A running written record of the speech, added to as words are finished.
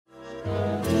Hi,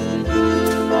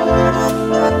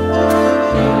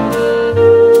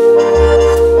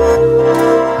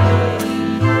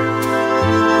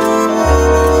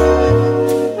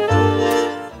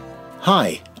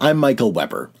 I'm Michael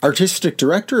Weber, Artistic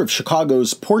Director of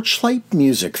Chicago's Porchlight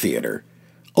Music Theater.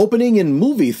 Opening in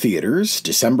movie theaters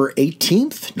December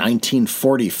 18th,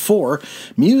 1944,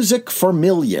 Music for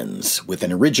Millions, with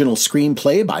an original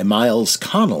screenplay by Miles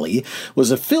Connolly, was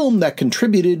a film that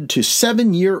contributed to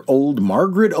 7-year-old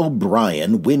Margaret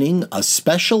O'Brien winning a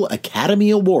special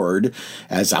Academy Award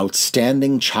as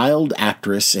Outstanding Child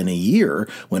Actress in a year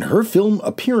when her film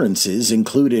appearances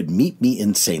included Meet Me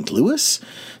in St. Louis,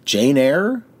 Jane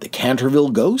Eyre, The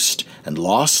Canterville Ghost, and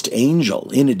Lost Angel,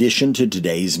 in addition to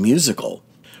today's musical.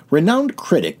 Renowned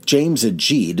critic James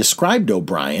Agee described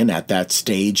O'Brien at that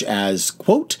stage as,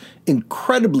 quote,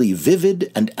 incredibly vivid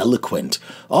and eloquent,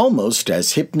 almost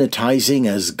as hypnotizing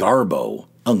as Garbo,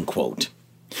 unquote.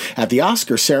 At the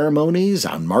Oscar ceremonies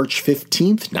on March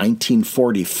 15,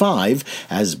 1945,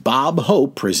 as Bob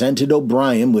Hope presented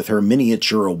O'Brien with her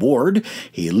miniature award,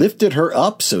 he lifted her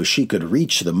up so she could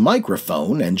reach the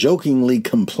microphone and jokingly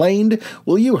complained,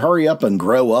 "Will you hurry up and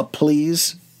grow up,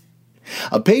 please?"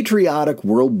 A patriotic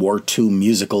World War II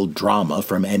musical drama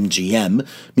from MGM,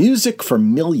 Music for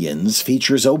Millions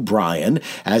features O'Brien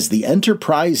as the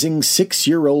enterprising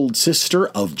 6-year-old sister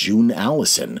of June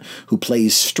Allison, who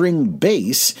plays string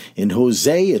bass in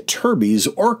Jose Iturbi's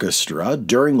orchestra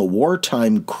during a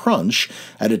wartime crunch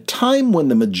at a time when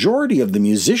the majority of the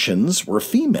musicians were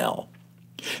female.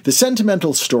 The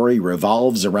sentimental story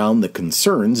revolves around the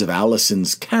concerns of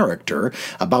Allison's character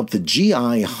about the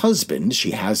GI husband she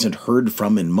hasn't heard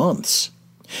from in months.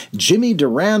 Jimmy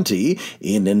Durante,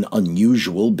 in an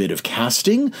unusual bit of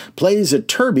casting, plays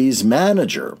Iturbi's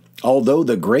manager, although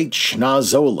the great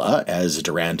Schnazzola, as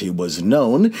Durante was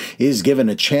known, is given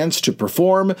a chance to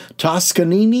perform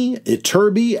Toscanini,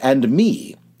 Iturbi, and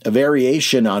Me, a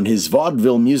variation on his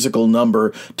vaudeville musical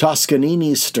number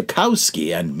Toscanini,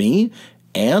 Stokowski, and Me,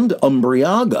 and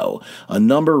Umbriago, a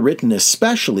number written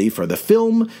especially for the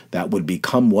film that would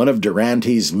become one of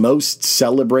Durante's most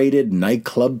celebrated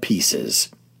nightclub pieces.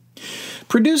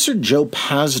 Producer Joe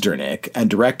Pazdernik and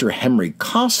director Henry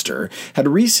Koster had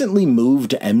recently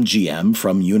moved to MGM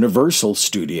from Universal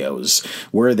Studios,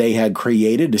 where they had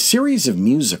created a series of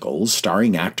musicals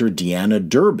starring actor Deanna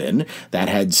Durbin that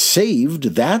had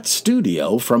saved that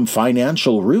studio from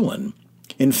financial ruin.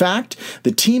 In fact,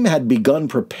 the team had begun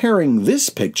preparing this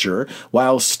picture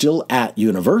while still at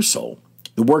Universal.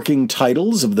 The working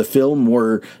titles of the film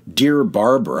were Dear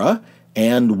Barbara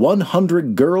and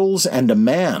 100 Girls and a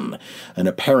Man, an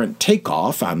apparent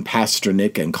takeoff on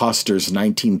Pasternak and Koster's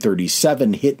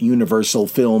 1937 hit Universal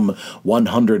film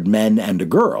 100 Men and a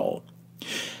Girl.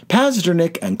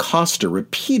 Pazdernik and Koster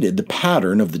repeated the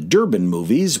pattern of the Durbin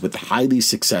movies with highly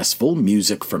successful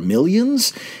Music for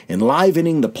Millions,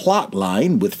 enlivening the plot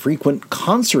line with frequent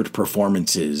concert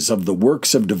performances of the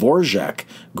works of Dvorak,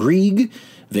 Grieg,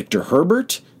 Victor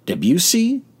Herbert,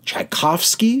 Debussy,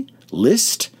 Tchaikovsky,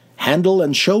 Liszt, Handel,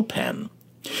 and Chopin.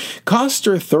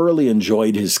 Koster thoroughly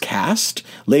enjoyed his cast,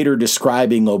 later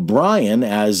describing O'Brien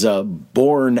as a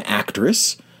born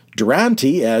actress,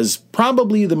 Durante as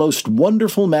probably the most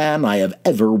wonderful man I have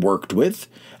ever worked with,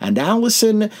 and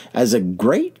Allison as a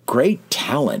great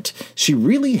talent. She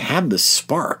really had the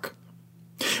spark.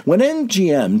 When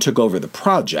MGM took over the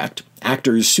project,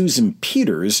 actors Susan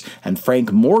Peters and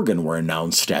Frank Morgan were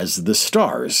announced as the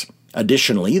stars.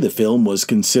 Additionally, the film was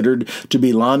considered to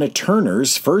be Lana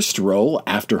Turner's first role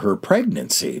after her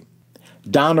pregnancy.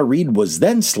 Donna Reed was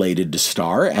then slated to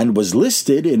star and was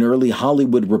listed in early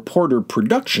Hollywood Reporter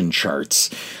production charts,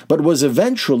 but was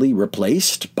eventually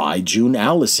replaced by June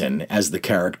Allison as the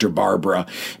character Barbara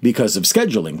because of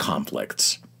scheduling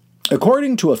conflicts.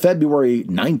 According to a February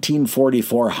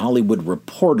 1944 Hollywood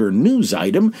Reporter news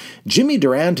item, Jimmy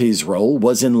Durante's role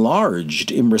was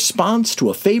enlarged in response to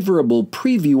a favorable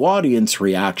preview audience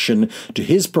reaction to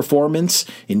his performance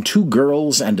in Two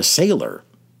Girls and a Sailor.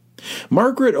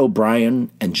 Margaret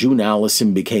O'Brien and June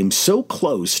Allison became so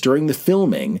close during the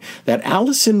filming that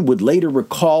Allison would later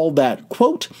recall that,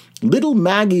 quote, "Little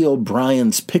Maggie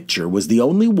O'Brien's picture was the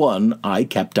only one I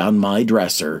kept on my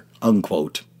dresser,"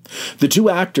 unquote. The two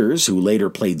actors, who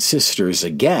later played sisters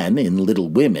again in Little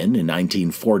Women in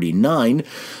 1949,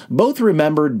 both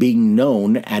remembered being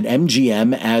known at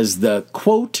MGM as the,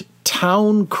 quote,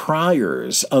 town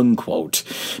criers, unquote,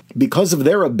 because of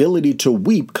their ability to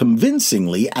weep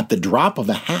convincingly at the drop of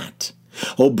a hat.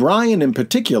 O'Brien in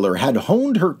particular had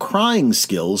honed her crying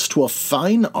skills to a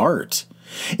fine art.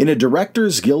 In a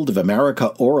Directors Guild of America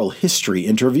oral history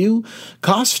interview,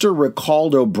 Coster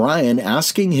recalled O'Brien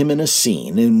asking him in a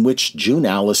scene in which June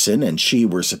Allison and she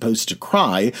were supposed to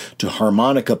cry to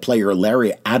harmonica player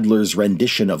Larry Adler's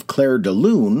rendition of Clair de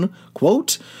Lune,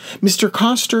 quote, "Mr.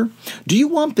 Coster, do you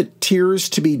want the tears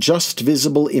to be just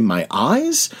visible in my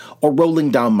eyes or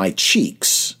rolling down my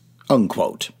cheeks?"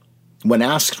 Unquote. When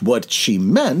asked what she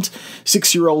meant,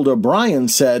 6-year-old O'Brien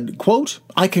said, quote,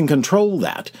 "I can control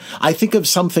that. I think of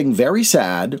something very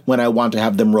sad when I want to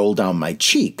have them roll down my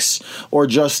cheeks, or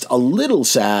just a little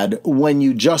sad when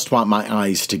you just want my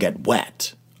eyes to get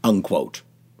wet." Unquote.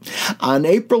 On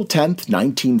April 10,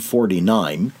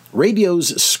 1949,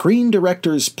 radio's Screen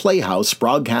Directors Playhouse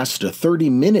broadcast a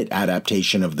 30-minute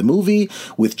adaptation of the movie,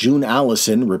 with June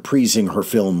Allison reprising her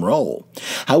film role.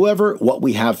 However, what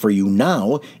we have for you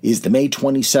now is the May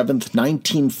 27,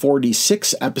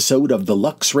 1946 episode of the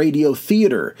Lux Radio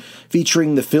Theater,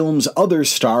 featuring the film's other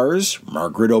stars,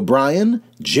 Margaret O'Brien,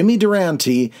 Jimmy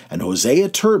Durante, and Hosea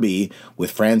Turby, with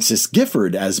Frances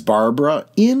Gifford as Barbara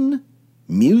in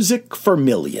Music for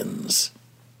Millions.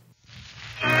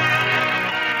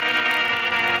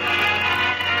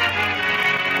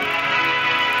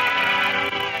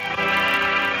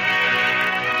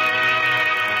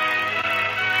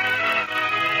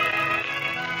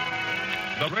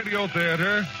 The Radio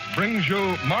Theater brings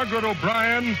you Margaret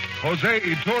O'Brien, Hosea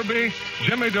Iturbi,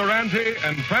 Jimmy Durante,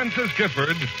 and Frances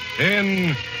Gifford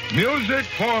in Music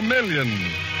for Millions.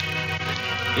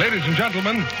 Ladies and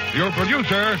gentlemen, your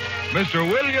producer, Mr.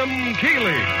 William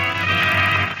Keighley.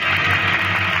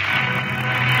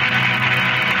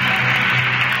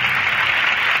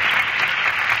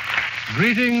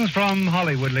 Greetings from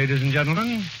Hollywood, ladies and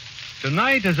gentlemen.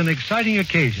 Tonight is an exciting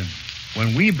occasion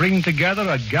when we bring together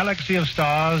a galaxy of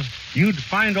stars you'd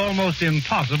find almost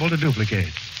impossible to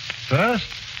duplicate. First,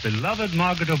 beloved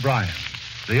Margaret O'Brien,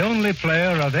 the only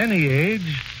player of any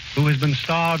age who has been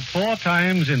starred 4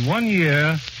 times in 1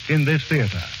 year in this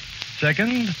theater.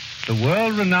 Second, the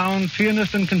world-renowned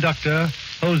pianist and conductor,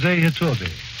 Hosea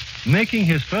Iturbi, making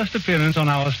his first appearance on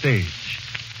our stage.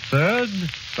 Third,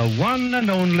 the one and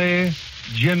only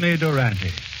Jimmy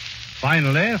Durante.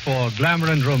 Finally, for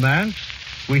glamour and romance,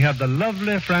 we have the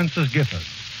lovely Frances Gifford.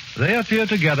 They appear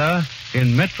together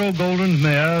in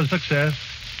Metro-Goldwyn-Mayer's success,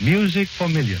 Music for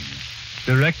Millions,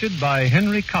 directed by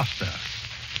Henry Coster.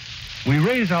 We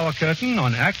raise our curtain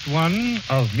on Act 1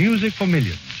 of Music for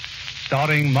Millions,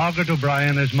 starring Margaret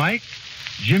O'Brien as Mike,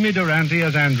 Jimmy Durante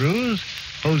as Andrews,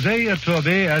 Hosea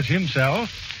Iturbi as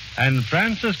himself, and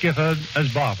Frances Gifford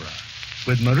as Barbara,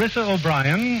 with Marissa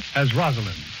O'Brien as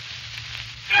Rosalind.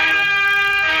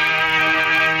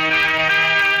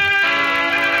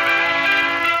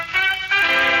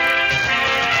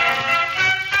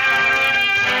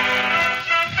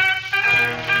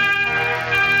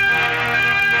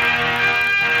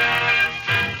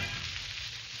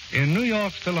 In New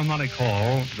York's Philharmonic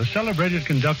Hall, the celebrated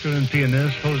conductor and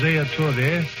pianist Hosea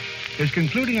Iturbi is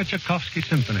concluding a Tchaikovsky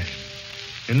symphony.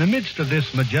 In the midst of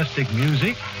this majestic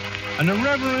music, an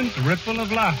irreverent ripple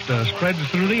of laughter spreads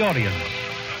through the audience,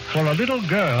 for a little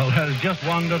girl has just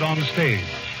wandered on stage.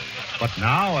 But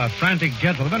now a frantic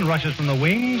gentleman rushes from the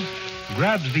wings,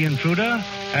 grabs the intruder,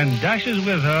 and dashes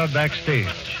with her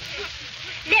backstage.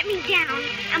 Let me down,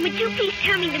 and would you please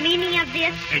tell me the meaning of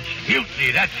this? It's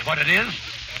mutiny, that's what it is.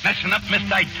 Messing up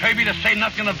Mr. Iturbi, to say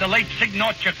nothing of the late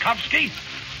Signor Tchaikovsky.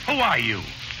 Who are you?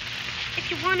 If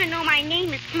you want to know, my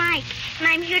name is Mike, and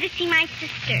I'm here to see my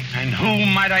sister. And who,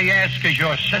 might I ask, is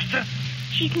your sister?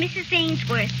 She's Mrs.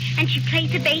 Ainsworth, and she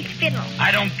plays the bass fiddle.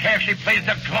 I don't care if she plays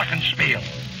the glockenspiel.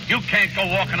 You can't go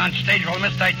walking on stage while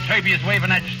Mr. Iturbi is waving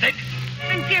that stick.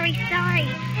 I'm very sorry,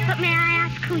 but may I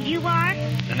ask who you are?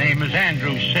 The name is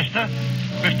Andrews, sister.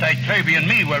 Mr. Iturbi and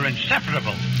me were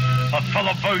inseparable. A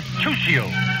fellow Bertuccio.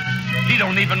 He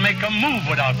don't even make a move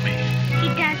without me.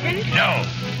 He doesn't? No.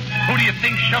 Who do you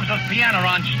think shoves his piano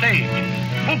on stage?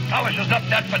 Who polishes up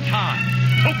that baton?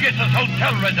 Who gets his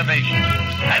hotel reservations?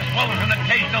 As well as an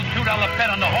occasional $2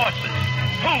 bet on the horses?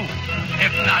 Who?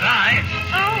 If not I.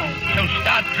 Oh. So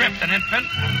start drifting, infant.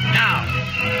 Now.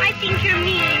 I think you're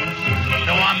mean.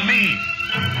 So I'm mean.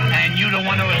 And you don't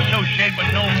want to associate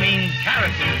with no mean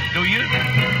characters, do you?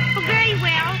 Oh, very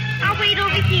well. I'll wait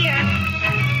over here.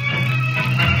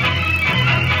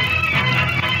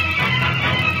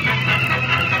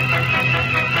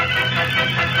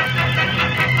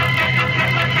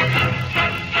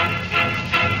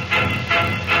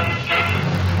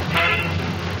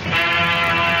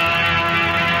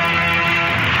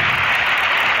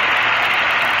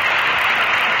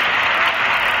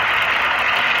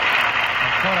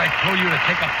 I told you to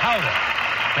take a powder.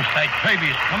 Mr. Traby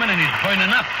is coming and he's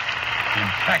burning up. In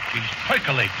fact, he's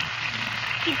percolating.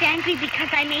 He's angry because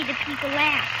I made the people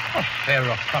laugh. A fair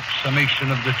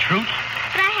approximation of the truth.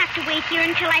 But I have to wait here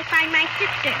until I find my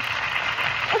sister.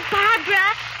 Oh, Barbara!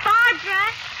 Barbara!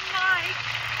 Mike.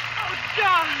 Oh,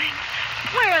 darling.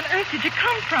 Where on earth did you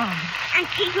come from? Aunt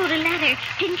Kate wrote a letter.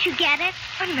 Didn't you get it?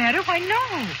 A letter? Why, no.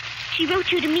 She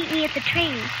wrote you to meet me at the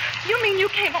train. You mean you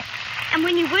came... And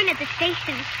when you weren't at the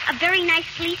station, a very nice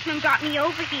policeman brought me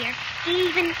over here. He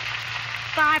even...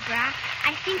 Barbara,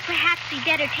 I think perhaps we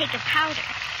better take a powder.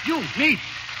 You, me?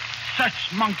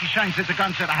 Such monkey shines at the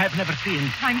concert I have never seen.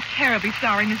 I'm terribly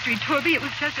sorry, Mr. Iturbi. It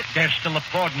was just that... There's still a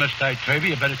port, Mr. Traby.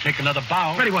 You better take another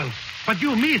bow. Very well. But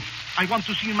you, miss, I want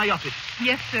to see you in my office.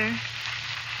 Yes, sir.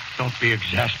 Don't be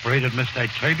exasperated, Mr.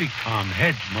 Traby. Calm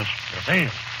heads must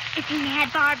prevail. Is he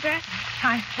mad, Barbara?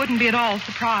 I wouldn't be at all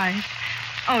surprised.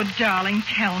 Oh, darling,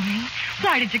 tell me.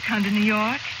 Why did you come to New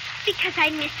York? Because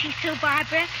I missed you so,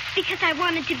 Barbara. Because I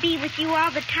wanted to be with you all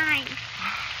the time.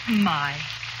 My.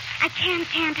 I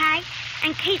can't I?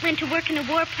 And Kate went to work in a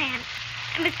war plant.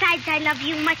 And besides, I love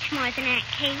you much more than Aunt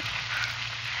Kate.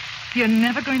 You're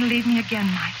never going to leave me again,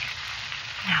 Mike.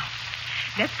 Now,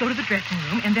 let's go to the dressing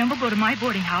room, and then we'll go to my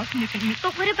boarding house, and you can...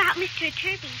 But what about Mr.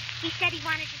 Iturbi? He said he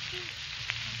wanted to see me.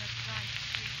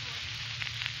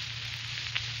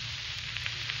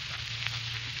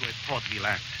 To a vaudeville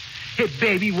act. A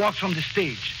baby walks on the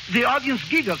stage. The audience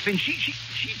giggles, and she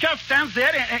just stands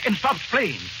there and stops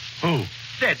playing. Who?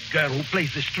 That girl who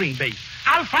plays the string bass.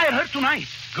 I'll fire her tonight.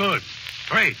 Good.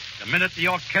 Great. The minute the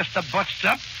orchestra busts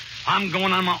up, I'm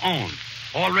going on my own.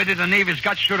 Already the Navy's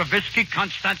got Shuravitsky,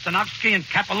 Konstantinovsky, and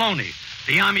Capelloni.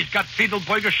 The Army's got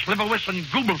Fiedelberger, Schliverwitz, and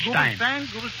Gubelstein.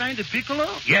 Gubelstein, the piccolo?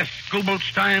 Yes,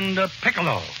 Gubelstein, the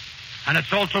piccolo. And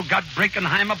it's also got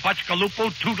Brinkenheimer,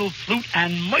 Botchkalupo, Tootle Flute,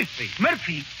 and Murphy.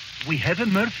 Murphy? We have a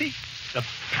Murphy? The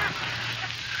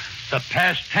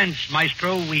past tense,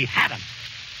 Maestro, we had 'em.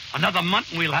 Another month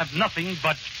and we'll have nothing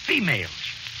but females.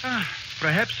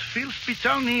 Perhaps Phil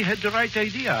Spitalny had the right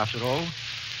idea after all.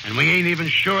 And we ain't even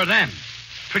sure of them.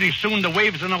 Pretty soon the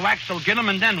waves and the wax will get 'em,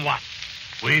 and then what?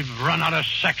 We've run out of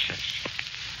sexes.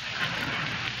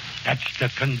 That's the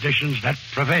conditions that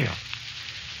prevail.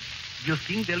 You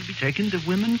think they'll be taking the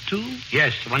women, too?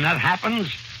 Yes, when that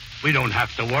happens, we don't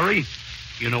have to worry.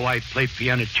 You know, I play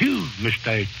piano, too,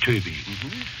 Mr. Turby.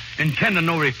 Mm-hmm. Intending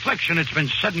no reflection, it's been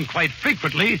said quite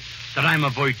frequently that I'm a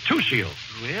virtuoso.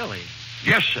 Really?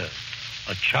 Yes, sir.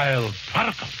 A child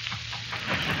prodigal.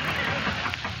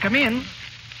 Come in.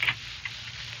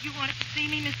 You wanted to see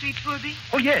me, Mr. Iturbi?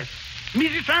 Oh, yes.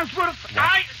 Mrs. Answorth,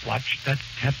 Watch that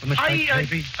step, Mr.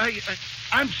 Turby.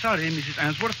 I'm sorry, Mrs.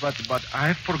 Answorth, but I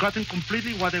have forgotten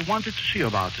completely what I wanted to see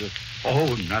about her.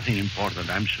 Oh, nothing important,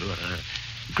 I'm sure.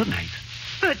 Good night.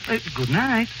 But... good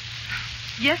night.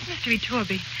 Yes, Mr.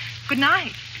 Iturbi. Good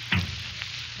night.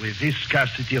 With this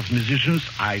scarcity of musicians,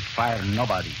 I fire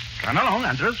nobody. Run along,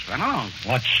 Andres, run along.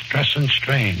 What stress and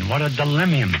strain. What a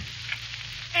dilemma.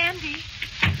 Andy.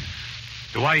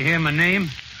 Do I hear my name?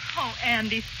 Oh,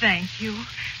 Andy, thank you.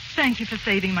 Thank you for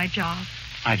saving my job.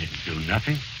 I didn't do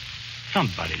nothing.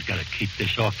 Somebody's got to keep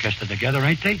this orchestra together,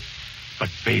 ain't they? But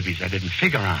babies I didn't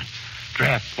figure on.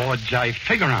 Draft boards I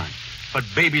figure on. But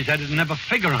babies I didn't ever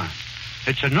figure on.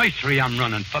 It's a nursery I'm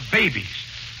running for babies.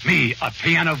 Me, a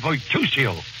piano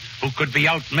virtuoso, who could be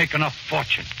out making a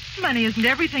fortune. Money isn't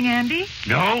everything, Andy.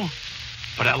 No,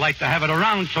 but I like to have it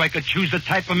around so I could choose the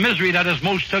type of misery that is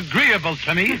most agreeable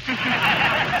to me.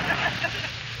 I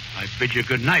bid you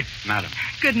good night, madam.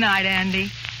 Good night, Andy.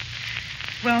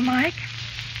 Well, Mike?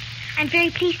 I'm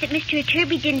very pleased that Mr.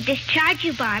 Iturbi didn't discharge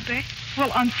you, Barbara.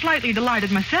 Well, I'm slightly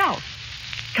delighted myself.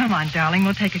 Come on, darling,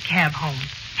 we'll take a cab home.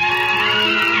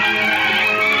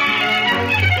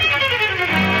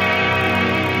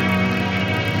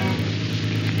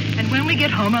 And when we get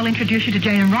home, I'll introduce you to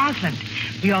Jane and Rosalind.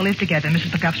 We all live together in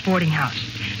Mrs. McGuff's boarding house.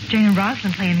 Jane and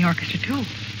Rosalind play in the orchestra, too.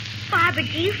 Barbara,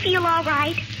 do you feel all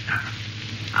right?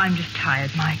 I'm just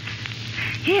tired, Mike.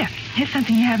 Here's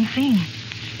something you haven't seen.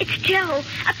 It's Joe,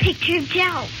 a picture of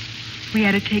Joe. We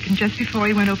had it taken just before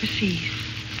he went overseas.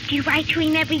 Do you write to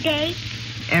him every day?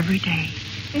 Every day.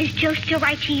 And does Joe still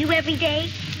write to you every day?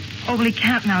 Oh, well, he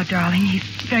can't now, darling. He's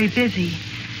very busy.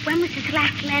 When was his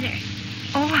last letter?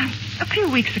 Oh, a few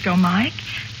weeks ago, Mike.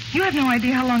 You have no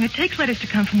idea how long it takes letters to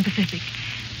come from the Pacific.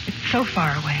 It's so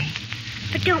far away.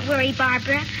 But don't worry,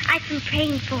 Barbara. I've been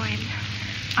praying for him.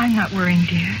 I'm not worrying,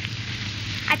 dear.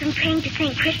 I've been praying to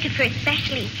St. Christopher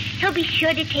especially. He'll be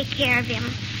sure to take care of him.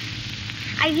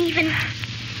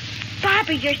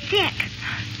 Barbara, you're sick.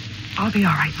 I'll be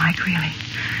all right, Mike, really.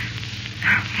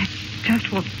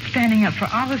 Just, well, standing up for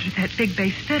hours with that big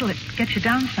bass fiddle, it gets you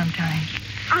down sometimes.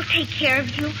 I'll take care of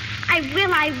you.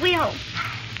 I will.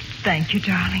 Thank you,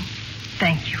 darling.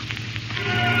 Thank you.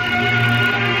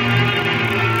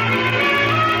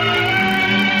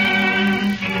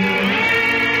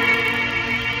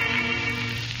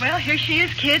 Well, here she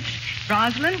is, kids.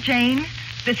 Rosalind, Jane,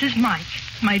 this is Mike,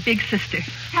 my big sister.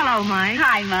 Hello, Mike.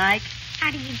 Hi, Mike.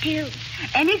 How do you do?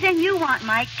 Anything you want,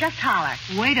 Mike, just holler.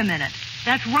 Wait a minute.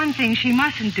 That's one thing she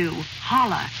mustn't do.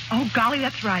 Holler. Oh, golly,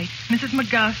 that's right. Mrs.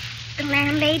 McGuff. The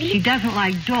landlady? She doesn't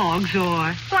like dogs or...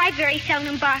 Oh, I very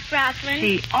seldom bark, Rosalind.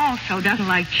 She also doesn't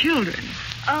like children.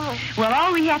 Oh. Well,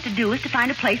 all we have to do is to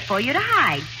find a place for you to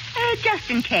hide.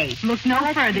 Just in case. Look no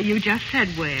further. You just said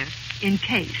where. In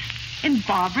case. In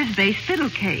Barbara's bass fiddle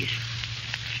case.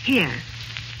 Here,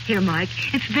 Mike.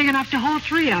 It's big enough to hold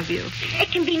 3 of you.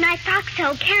 It can be my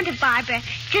foxhole, can't it, Barbara?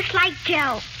 Just like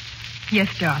Joe.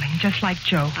 Yes, darling, just like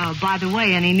Joe. By the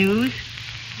way, any news?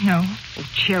 No. Oh,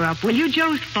 cheer up, will you?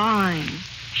 Joe's fine.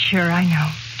 Sure, I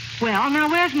know. Well, now,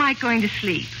 where's Mike going to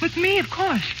sleep? With me, of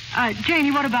course.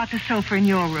 Janie, what about the sofa in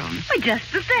your room? Well,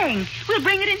 just the thing. We'll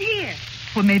bring it in here.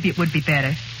 Well, maybe it would be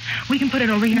better. We can put it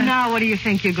over here. Now, what do you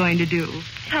think you're going to do?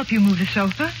 Help you move the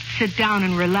sofa? Sit down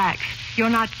and relax. You're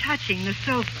not touching the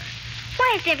sofa.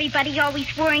 Why is everybody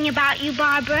always worrying about you,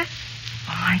 Barbara? Oh,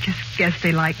 I just guess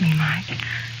they like me, Mike.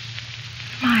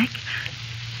 Mike?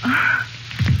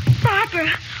 Barbara,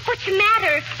 what's the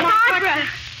matter? Barbara!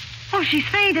 Oh, she's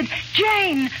fainted.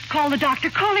 Jane, call the doctor.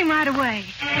 Call him right away.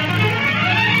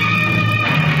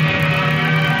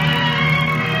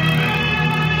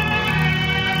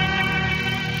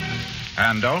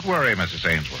 And don't worry, Mrs.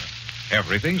 Ainsworth.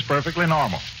 Everything's perfectly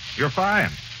normal. You're fine.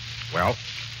 Well,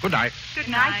 good night. Good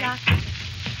night, Doctor.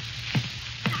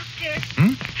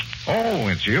 Doctor. Oh,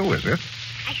 it's you, is it?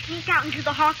 I sneaked out into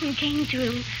the Hawk and Jane's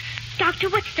room. Doctor,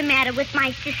 what's the matter with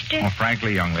my sister? Oh,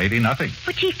 frankly, young lady, nothing.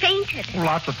 But she fainted. Well,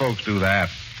 lots of folks do that.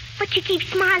 But she keeps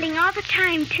smiling all the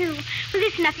time, too. Well,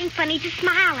 there's nothing funny to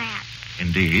smile at.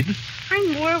 Indeed.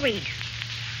 I'm worried.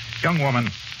 Young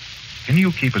woman, can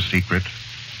you keep a secret?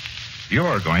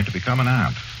 You're going to become an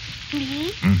aunt.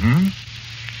 Me? Mm-hmm.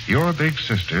 Your big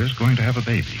sister's going to have a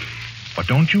baby. But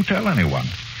don't you tell anyone.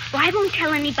 Well, I won't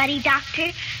tell anybody,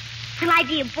 Doctor. Will I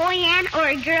be a boy aunt or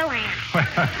a girl aunt?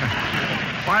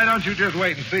 Why don't you just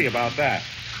wait and see about that?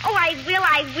 Oh, I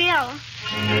will.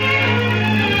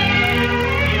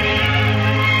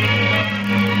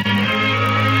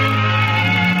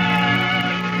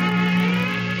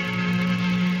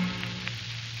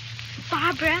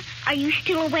 Barbara, are you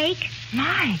still awake?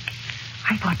 Mike,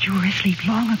 I thought you were asleep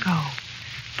long ago.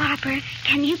 Barbara,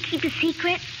 can you keep a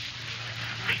secret?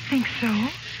 I think so.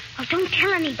 Well, don't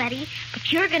tell anybody,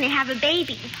 but you're going to have a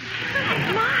baby.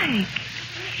 Mike.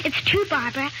 It's true,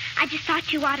 Barbara. I just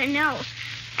thought you ought to know.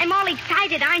 I'm all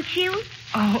excited, aren't you?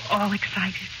 Oh, all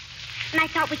excited. And I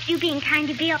thought with you being kind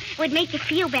to Bill, it would make you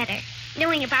feel better,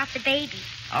 knowing about the baby.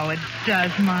 Oh, it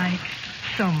does, Mike.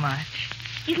 So much.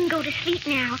 You can go to sleep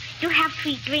now. You'll have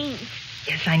sweet dreams.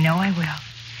 Yes, I know I will.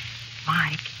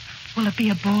 Mike, will it be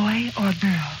a boy or a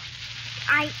girl?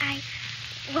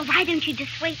 Well, why don't you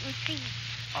just wait and see?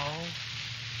 Oh.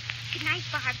 Good night,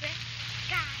 Barbara.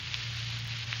 God.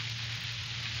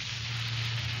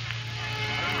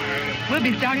 We'll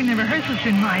be starting the rehearsal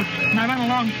soon, Mike. And I run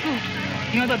along foot.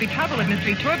 You know, there'll be trouble if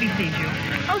Mr. Torby sees you.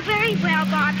 Oh, very well,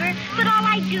 Barbara. But all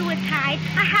I do is hide.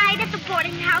 I hide at the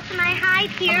boarding house and I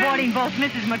hide here. Avoiding both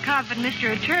Mrs. McCuff and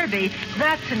Mr. Turby,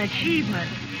 that's an achievement.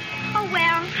 Oh,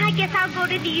 well, I guess I'll go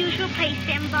to the usual place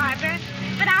then, Barbara.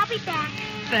 But I'll be back.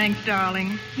 Thanks,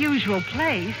 darling. Usual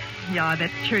place? Yeah,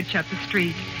 that church up the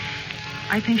street.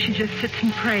 I think she just sits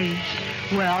and prays.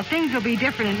 Well, things will be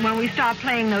different when we start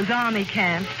playing those army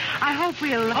camps. I hope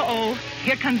we'll... Uh-oh.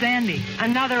 Here comes Andy.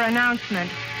 Another announcement.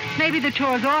 Maybe the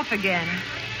tour's off again.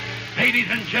 Ladies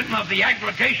and gentlemen of the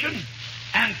aggregation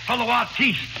and fellow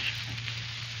artistes,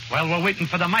 while we're waiting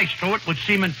for the maestro, it would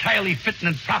seem entirely fitting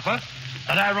and proper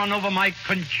that I run over my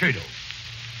concerto.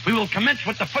 We will commence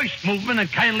with the first movement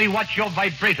and kindly watch your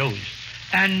vibratos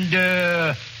and,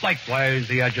 likewise,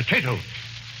 the agitatos.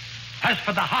 As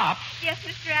for the harp... Yes,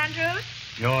 Mr. Andrews?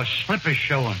 Your slip is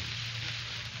showing.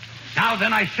 Now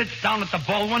then, I sits down at the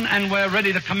baldwin and we're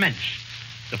ready to commence.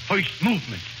 The first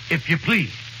movement, if you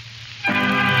please.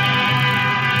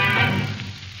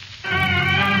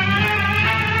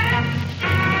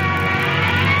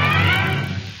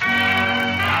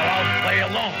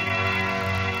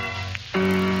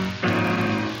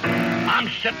 I'm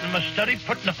sitting in my study,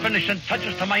 putting the finishing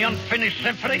touches to my unfinished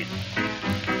symphony.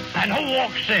 And who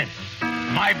walks in?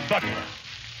 My butler,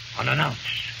 unannounced.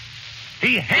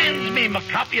 He hands me my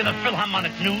copy of the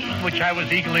Philharmonic News, which I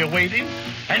was eagerly awaiting.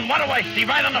 And what do I see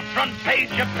right on the front page?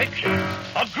 A picture,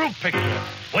 a group picture,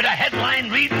 with a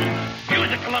headline reading,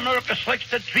 Musical America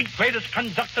selects the three greatest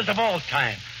conductors of all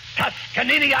time,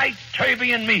 Toscanini, Ike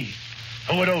Turvey, and me.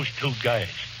 Who are those two guys?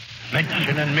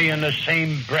 Mentioning me in the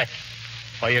same breath.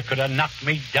 Why, you could have knocked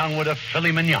me down with a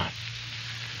filet mignon.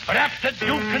 But after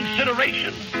due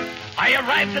consideration, I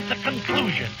arrived at the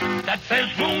conclusion that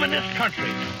there's room in this country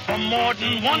for more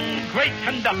than one great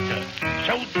conductor.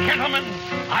 So, gentlemen,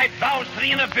 I bow to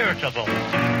the inevitable.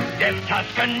 There's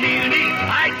Toscanini,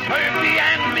 Ike Turvey,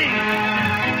 and me.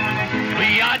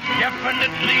 We are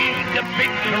definitely the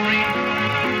big three.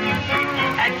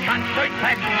 At concert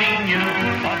at senior,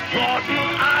 applauding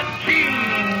our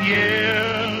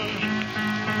genius.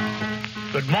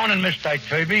 Good morning, Mr. Ike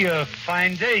Turvey. A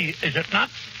fine day, is it not?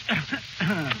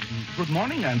 Good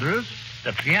morning, Andrews.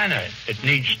 The piano, it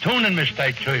needs tuning, Mr.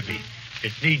 Ike Turvey.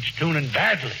 It needs tuning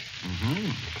badly.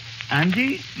 Mm-hmm.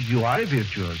 Andy, you are a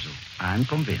virtuoso. I'm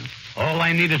convinced. All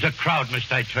I need is a crowd,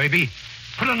 Mr. Ike Turvey.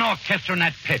 Put an orchestra in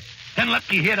that pit. Then let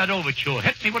me hear that overture.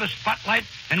 Hit me with a spotlight,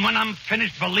 and when I'm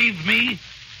finished, believe me,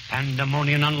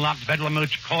 pandemonium unlocked bedlam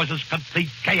which causes complete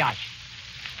chaos.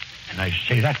 And I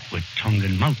say that with tongue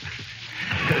and mouth.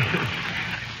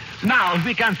 Now, if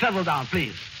we can settle down,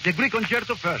 please. The Greek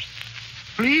concerto first.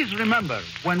 Please remember,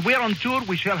 when we're on tour,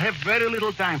 we shall have very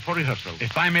little time for rehearsal.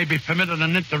 If I may be permitted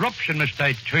an interruption, Mr.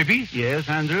 Ike Turvey. Yes,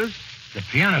 Andrews? The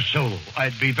piano solo.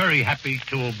 I'd be very happy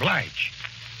to oblige.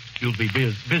 You'll be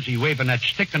busy waving that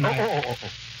stick and... Oh.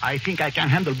 I think I can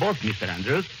handle both, Mr.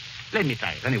 Andrews. Let me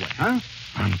try it anyway, huh?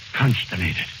 I'm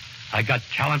consternated. I got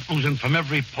talent oozing from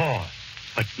every pore.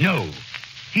 But no,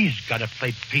 he's got to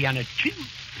play piano, too.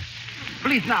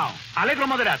 Please now, Allegro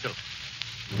moderato.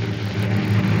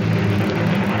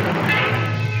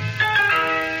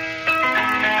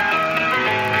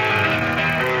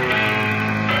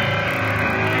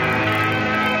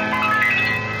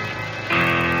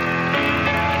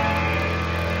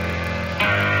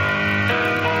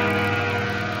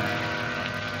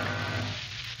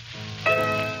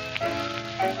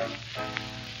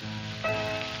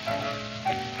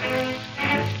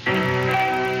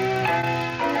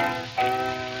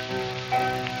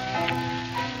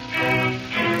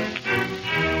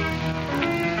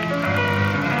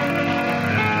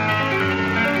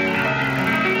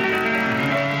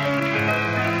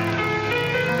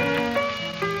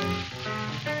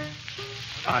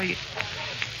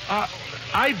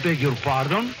 I beg your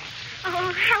pardon?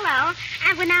 Oh, hello.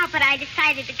 I went out, but I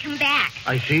decided to come back.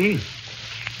 I see.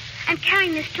 I'm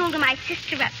carrying this tool to my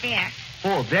sister up there.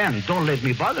 Oh, then, don't let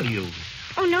me bother you.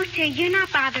 Oh, no, sir, you're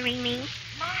not bothering me.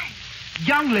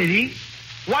 Young lady,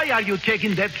 why are you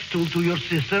taking that stool to your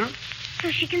sister?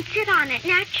 So she can sit on it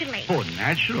naturally. Oh,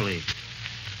 naturally.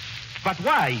 But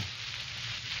why?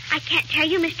 I can't tell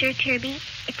you, Mr. Turvey.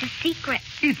 It's a secret.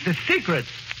 It's a secret.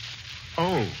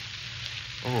 Oh,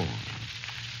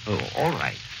 all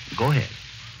right. Go ahead.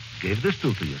 Give the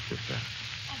stool to your sister.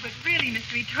 Oh, but really,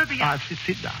 Mr. Turvey...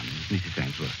 Sit down, Mrs.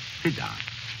 Ainsworth. Sit down.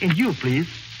 And you, please.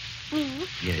 Me?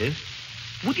 Yes.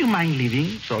 Would you mind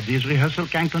leaving so this rehearsal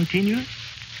can continue?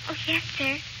 Oh, yes,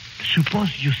 sir.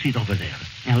 Suppose you sit over there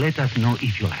and let us know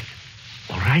if you like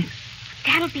it. All right?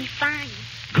 That'll be fine.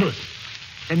 Good.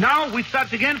 And now we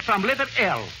start again from letter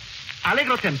L.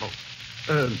 Allegro tempo.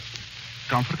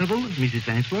 Comfortable,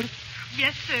 Mrs. Ainsworth?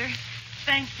 Yes, sir.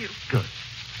 Thank you. Good.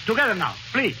 Together now,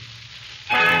 please.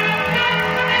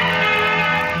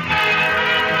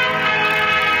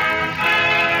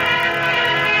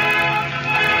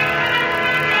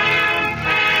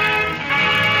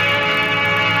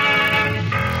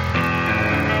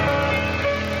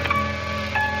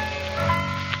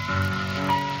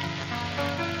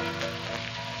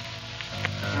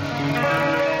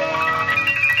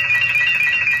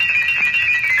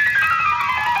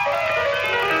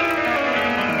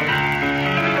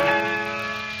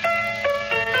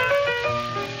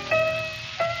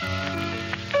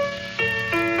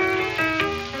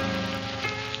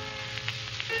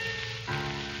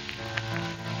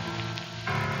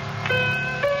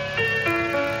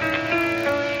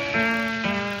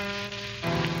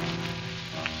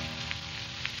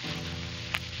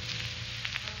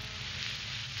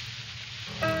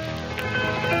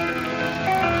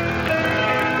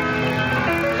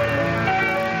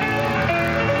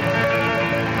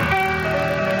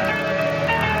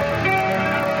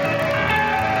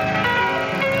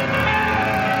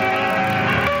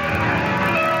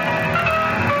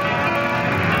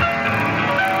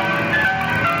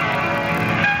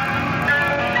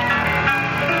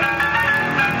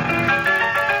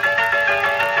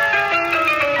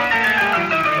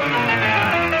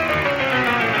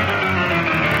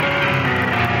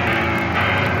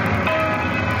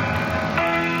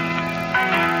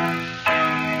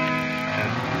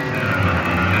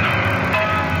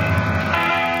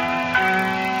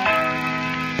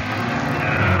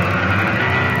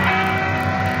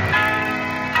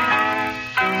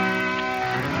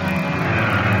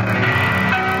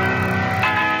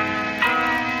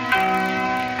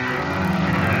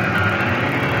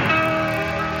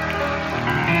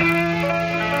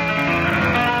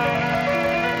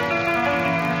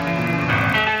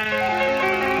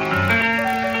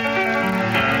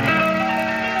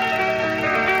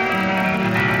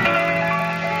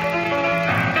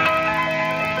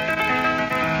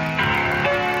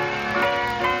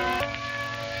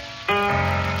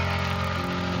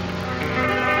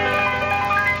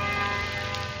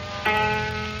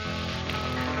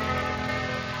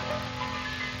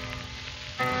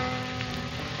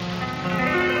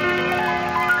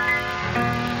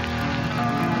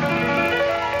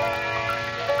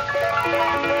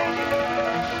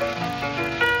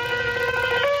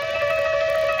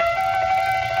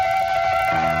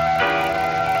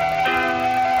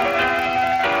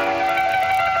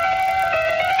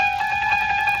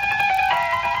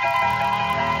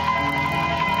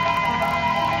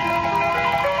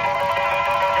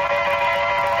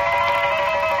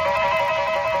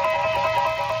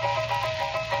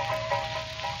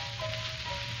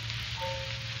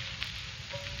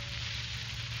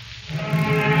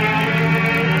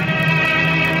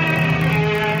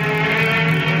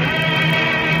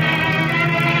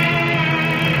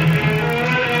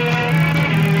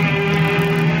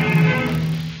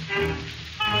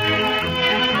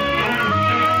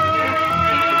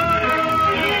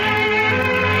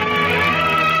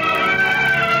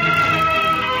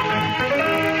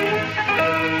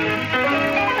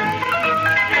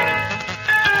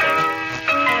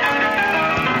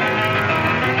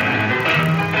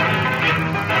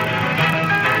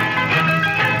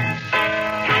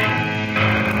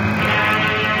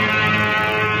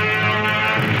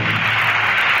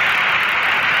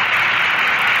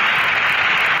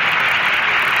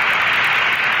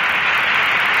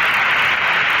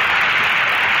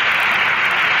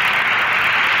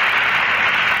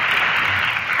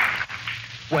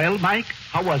 Mike?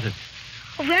 How was it?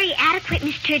 Oh, very adequate,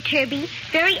 Mr. Turby.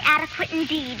 Very adequate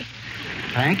indeed.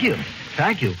 Thank you.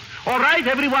 Thank you. All right,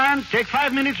 everyone. Take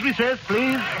 5 minutes recess,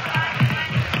 please.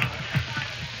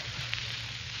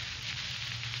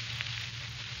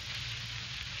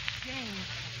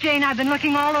 Jane, I've been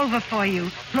looking all over for you.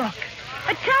 Look.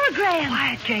 A telegram.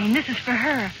 Quiet, Jane. This is for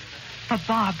her. For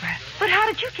Barbara. But how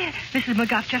did you get it? Mrs.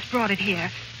 McGuff just brought it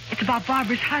here. It's about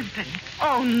Barbara's husband.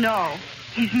 Oh, no.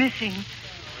 He's missing.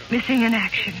 Missing in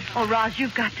action. Oh, Roz,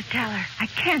 you've got to tell her. I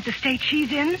can't. The state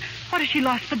she's in. What if she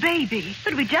lost the baby?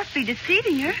 But we'd just be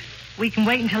deceiving her. We can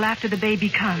wait until after the baby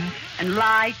comes. And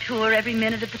lie to her every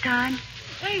minute of the time?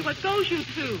 Hey, what goes you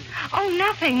two? Oh,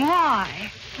 nothing.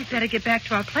 Why? We'd better get back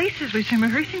to our places. We've some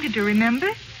rehearsing to do, remember?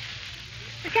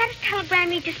 Was that a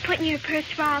telegram you just put in your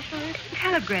purse, Rosalind?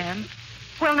 Telegram?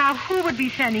 Well, now, who would be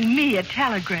sending me a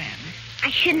telegram? I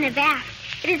shouldn't have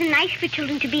asked. It isn't nice for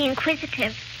children to be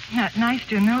inquisitive. Not nice,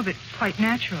 dear, no, but quite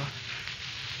natural.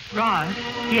 Roz?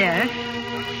 Yes?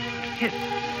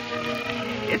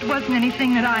 It wasn't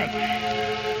anything that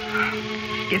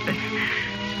Skip it.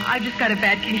 I've just got a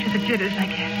bad case of the jitters, I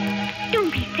guess.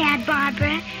 Don't be sad,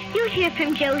 Barbara. You'll hear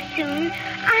from Joe soon.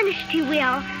 Honest you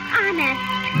will. Honest.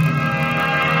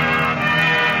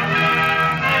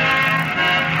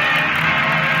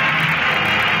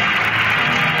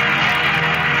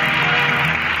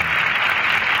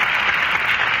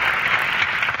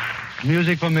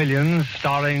 Music for Millions,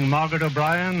 starring Margaret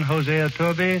O'Brien, Hosea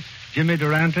Turby, Jimmy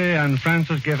Durante, and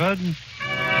Francis Gifford.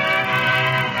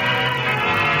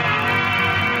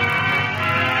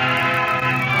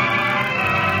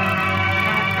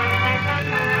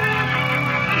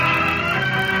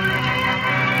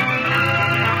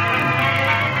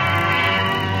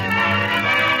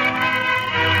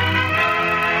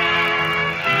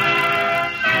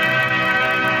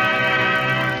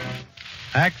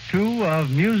 Act 2 of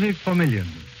Music for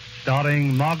Millions,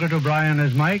 starring Margaret O'Brien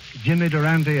as Mike, Jimmy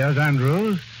Durante as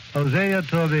Andrews, Hosea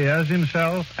Turby as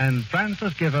himself, and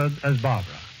Francis Gifford as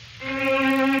Barbara.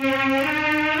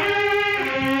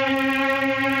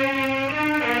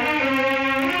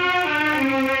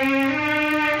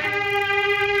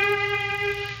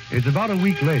 It's about a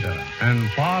week later,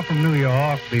 and far from New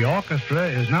York, the orchestra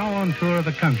is now on tour of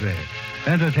the country,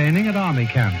 entertaining at army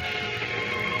camps.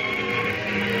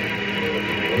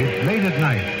 It's late at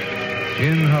night.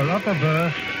 In her upper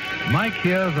berth, Mike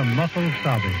hears a muffled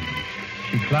sobbing.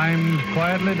 She climbs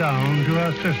quietly down to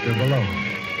her sister below.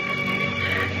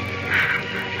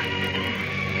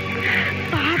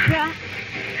 Barbara.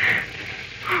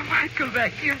 Oh, Mike, go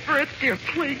back to your berth, dear,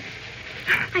 please.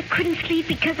 I couldn't sleep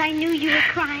because I knew you were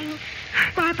crying.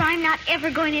 Barbara, I'm not ever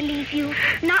going to leave you.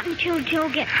 Not until Joe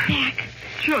gets back.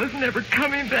 Joe's never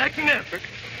coming back, never.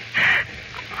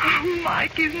 Oh,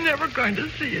 Mike, he's never going to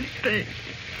see his face.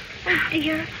 Oh,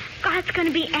 dear. God's going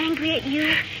to be angry at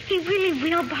you. He really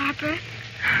will, Barbara.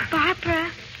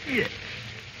 Barbara. Yes.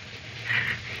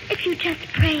 If you just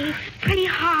pray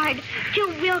hard, Joe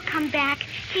will come back.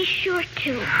 He's sure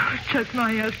to. Just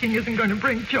my asking isn't going to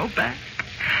bring Joe back.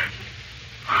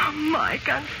 Oh, Mike,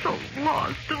 I'm so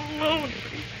lost and lonely.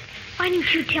 Why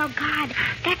don't you tell God?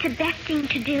 That's the best thing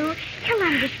to do. He'll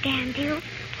understand you.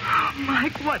 Oh,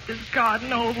 Mike, what does God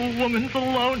know of a woman's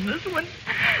aloneness when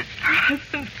her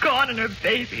husband's gone and her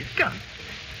baby's gone?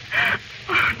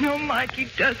 Oh, no, Mike, he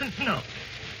doesn't know.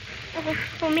 Oh,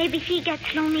 well, maybe he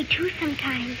gets lonely, too,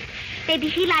 sometimes. Maybe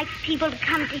he likes people to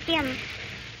come to him.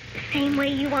 The same way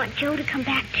you want Joe to come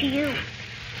back to you.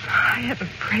 I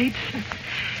haven't prayed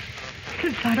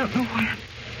since I don't know when.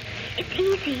 It's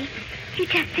easy. You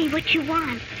just say what you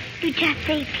want. You just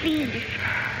say, please.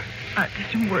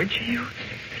 Some words you use.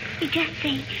 You just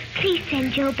say, please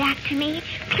send Joe back to me.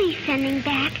 Please send him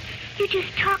back. You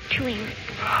just talk to him.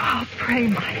 I'll pray,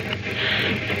 Mike.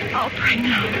 I'll pray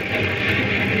now.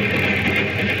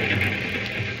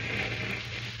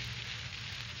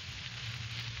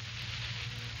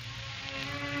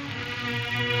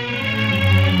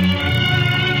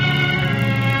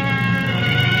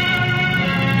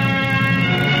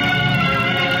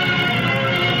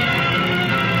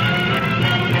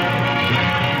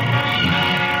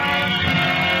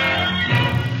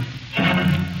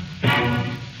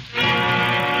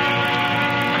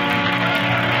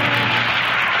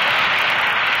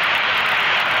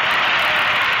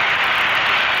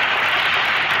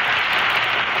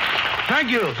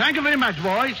 Thank you very much,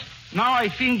 boys. Now I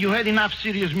think you had enough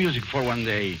serious music for one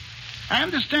day. I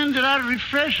understand there are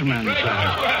refreshments.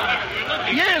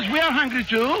 Yes, we are hungry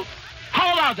too.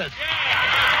 How about it?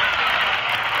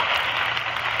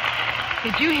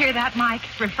 Did you hear that, Mike?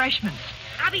 Refreshments.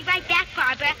 I'll be right back,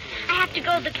 Barbara. I have to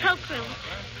go to the cloakroom.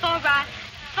 Go, Ross.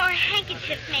 Or a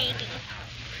handkerchief, maybe.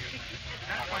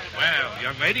 Well,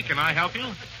 young lady, can I help you?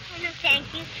 Oh, no,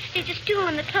 thank you. There's a stool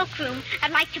in the cloakroom.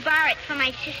 I'd like to borrow it for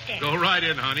my sister. Go right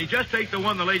in, honey. Just take the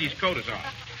one the lady's coat is on.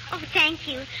 Oh, thank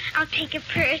you. I'll take her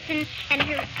purse and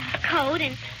her coat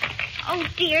and... Oh,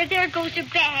 dear, there goes her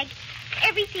bag.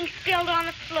 Everything spilled on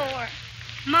the floor.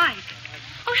 Mike,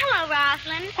 Oh, hello,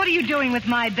 Rosalind. what are you doing with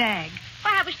my bag?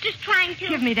 Well, I was just trying to...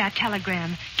 Give me that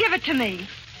telegram. Give it to me.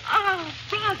 Oh,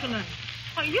 Rosalind,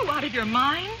 are you out of your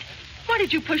mind? Why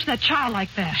did you push that child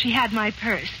like that? She had my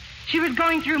purse. She was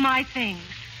going through my things.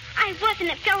 I wasn't.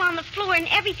 It fell on the floor and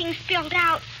everything spilled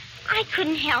out. I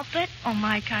couldn't help it. Oh,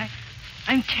 Mike,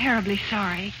 I'm terribly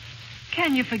sorry.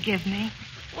 Can you forgive me?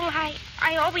 Well,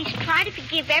 I always try to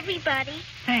forgive everybody.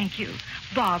 Thank you.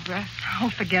 Barbara. Oh,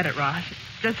 forget it, Ross. It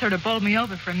just sort of bowled me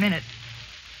over for a minute.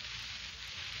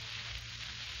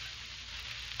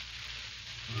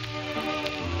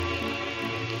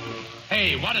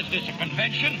 Hey, what is this, a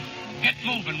convention? Get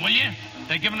moving, will you?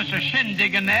 They're giving us a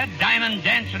shindig in there, dining,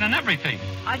 dancing, and everything.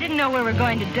 I didn't know we were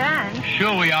going to dance.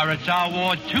 Sure we are. It's our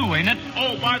ward, too, ain't it?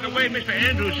 Oh, by the way, Mr.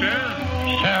 Andrews, sir.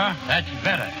 Sir, that's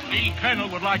better. The colonel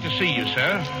would like to see you,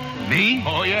 sir. Me?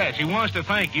 Oh, yes. He wants to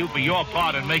thank you for your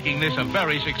part in making this a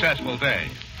very successful day.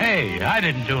 Hey, I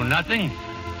didn't do nothing.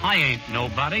 I ain't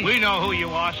nobody. We know who you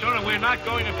are, sir, and we're not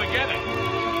going to forget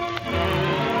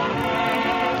it.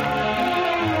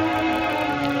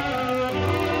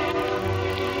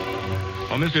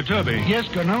 Oh, Mr. Turby. Yes,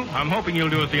 Colonel? I'm hoping you'll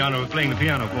do us the honor of playing the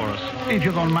piano for us. If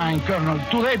you don't mind, Colonel,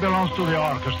 today belongs to the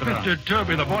orchestra. Mr.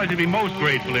 Turby, the boys would be most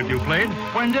grateful if you played.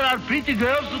 When there are pretty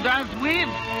girls to dance with?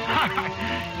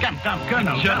 Come,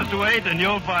 Colonel. Just wait and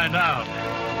you'll find out.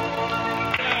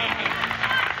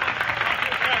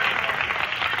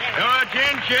 Your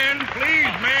attention,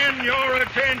 please, men, your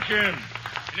attention.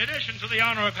 In addition to the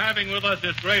honor of having with us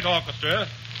this great orchestra,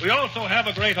 we also have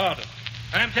a great artist.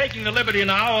 I'm taking the liberty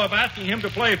now of asking him to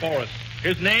play for us.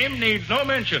 His name needs no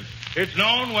mention. It's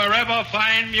known wherever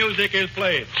fine music is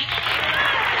played.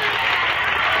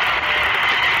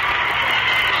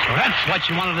 So that's what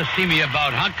you wanted to see me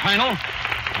about, huh, Colonel?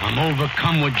 I'm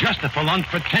overcome with justful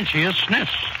unpretentiousness.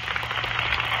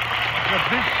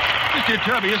 Mr.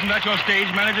 Turby, isn't that your stage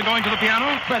manager going to the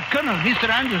piano? But, Colonel, Mr.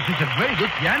 Andrews is a very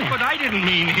good pianist. But I didn't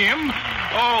mean him.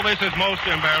 Oh, this is most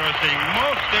embarrassing.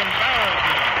 Most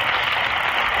embarrassing.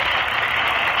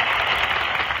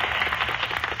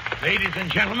 Ladies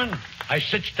and gentlemen, I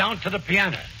sits down to the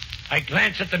piano. I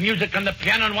glance at the music on the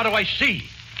piano, and what do I see?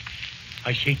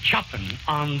 I see Chopin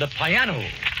on the piano.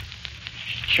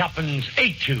 Chopin's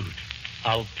Etude.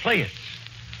 I'll play it.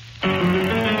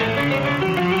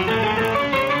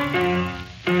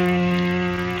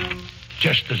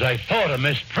 Just as I thought of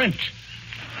misprint.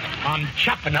 I'm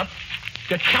chopping up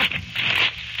the Chopin.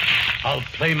 I'll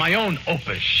play my own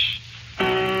opus.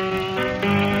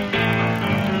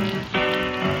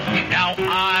 Now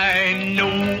I know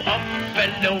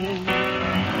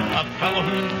a fellow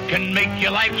who can make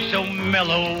your life so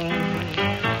mellow.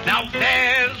 Now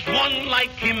there's one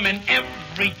like him in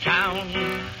every town.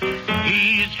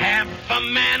 He's half a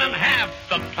man and half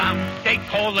a clown. They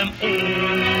call him Umbriago.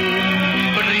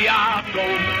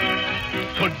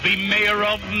 Could be mayor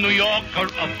of New York or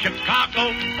of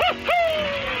Chicago.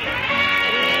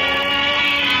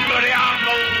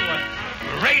 Umbriago.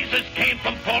 Razors came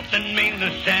from Portland, Maine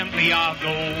to San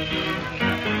Diego.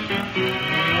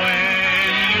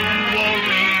 When you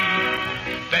worry,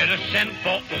 better send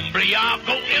for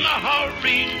Umbriago in a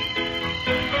hurry.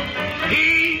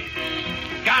 He's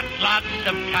got lots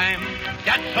of time.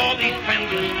 That's all he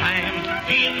spends his time.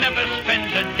 He never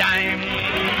spends a dime.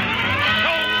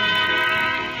 So,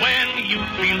 when you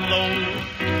feel low,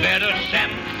 better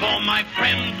send for my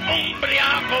friend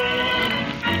Umbriago.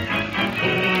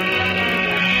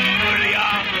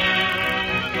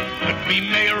 Could be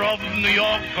mayor of New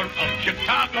York or of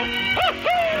Chicago.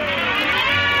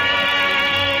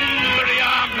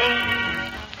 Umbriago.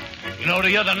 You know,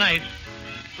 the other night,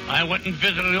 I went and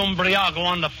visited Umbriago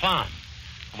on the farm.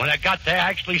 When I got there, I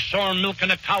actually saw him milking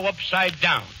a cow upside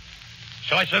down.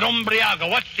 So I said, Umbriago,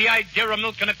 what's the idea of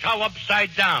milking a cow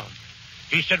upside down?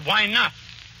 He said, why not?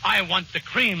 I want the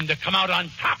cream to come out on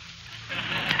top.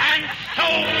 And so,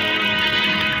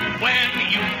 when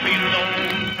you feel low,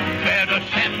 better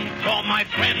send for my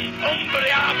friend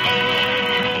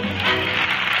Umbriago.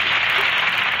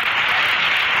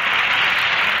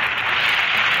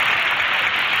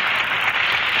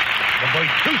 The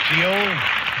Bertuccio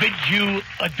bids you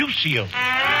adieu.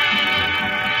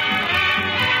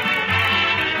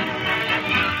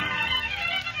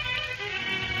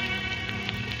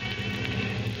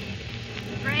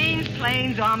 Train's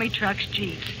Planes, Army trucks,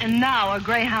 Jeeps, and now a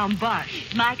Greyhound bus.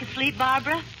 Mike asleep,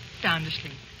 Barbara? Sound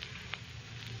asleep.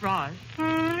 Roz.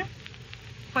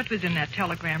 What was in that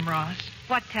telegram, Roz?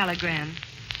 What telegram?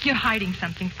 You're hiding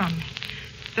something from me.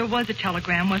 There was a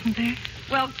telegram, wasn't there?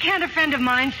 Well, can't a friend of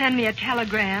mine send me a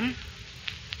telegram?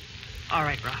 All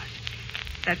right, Roz.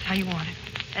 That's how you want it.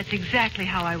 That's exactly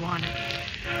how I want it.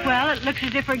 Well, it looks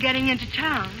as if we're getting into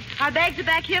town. Our bags are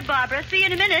back here, Barbara. See you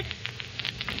in a minute.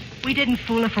 We didn't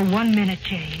fool her for 1 minute,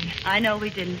 Jane. I know we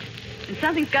didn't. And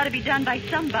something's got to be done by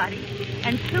somebody.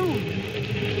 And soon.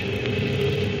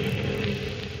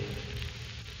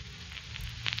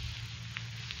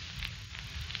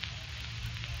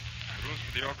 Rooms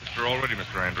for the orchestra already,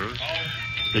 Mr. Andrews.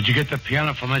 Did you get the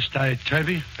piano for Mr.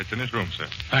 Turvey? It's in his room, sir.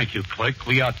 Thank you, clerk.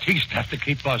 We artistes have to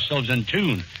keep ourselves in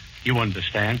tune. You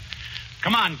understand.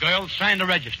 Come on, girls. Sign the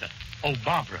register. Oh,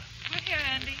 Barbara. We're here,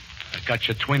 Andy. I got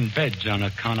your twin beds on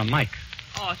account of Mike.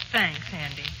 Oh, thanks,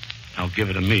 Andy. Now give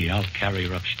her to me. I'll carry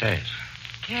her upstairs.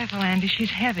 Careful, Andy. She's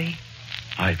heavy.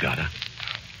 I got her.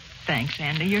 Thanks,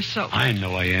 Andy. You're so... I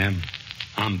know I am.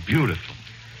 I'm beautiful.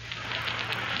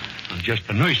 I'm just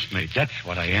a nursemaid. That's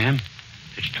what I am.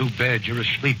 It's too bad you're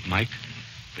asleep, Mike.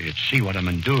 So you'd see what I'm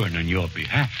enduring on your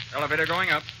behalf. Elevator going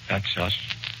up. That's us.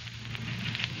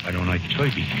 Why don't I try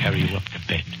to carry you up to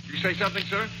bed? You say something,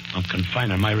 sir? I'm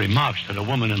confining my remarks to the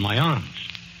woman in my arms.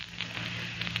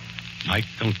 Mike,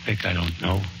 don't think I don't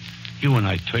know. You and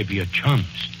I, Toby, are chums.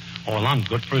 All I'm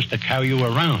good for is to carry you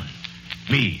around.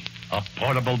 Me, a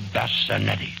portable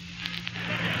bassinetti.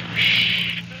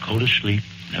 Shh. Go to sleep.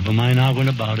 Never mind arguing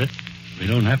about it. We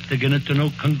don't have to get into no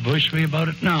conversary about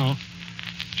it now.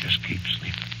 Just keep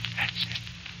sleeping. That's it.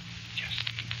 Just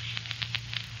keep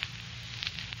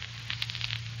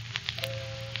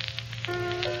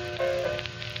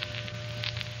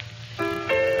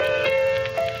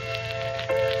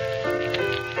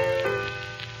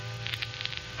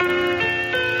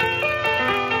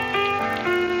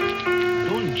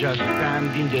Don't just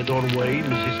stand in the doorway,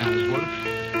 Mrs. Answorth.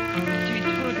 Jimmy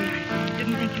Torby, I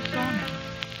didn't think you saw me.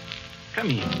 Come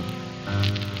here.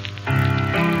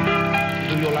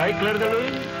 Do you like Claire de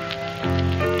Lune?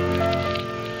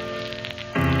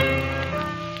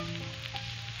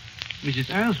 Mrs.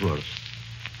 Answorth,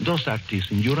 those are tears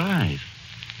in your eyes.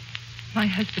 My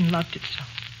husband loved it so.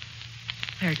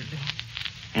 Claire de Lune.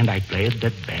 And I played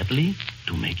that badly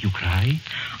to make you cry?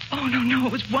 Oh, no,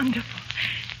 it was wonderful.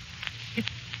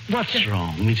 What's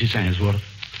wrong, Mrs. Answorth?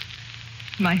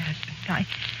 My husband,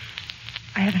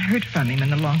 I haven't heard from him in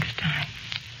the longest time.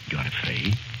 You're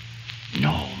afraid?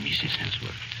 No, Mrs.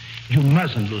 Answorth. You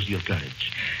mustn't lose your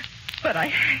courage. But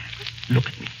I... Look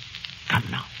at me. Come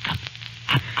now. Come.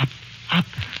 Up.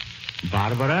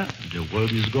 Barbara, the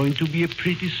world is going to be a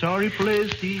pretty sorry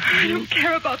place. I don't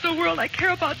care about the world. I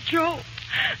care about Joe.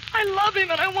 I love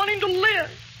him and I want him to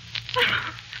live.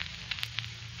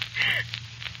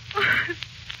 I've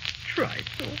tried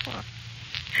so hard.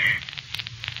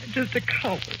 I'm just a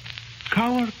coward.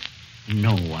 Coward?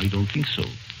 No, I don't think so.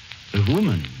 A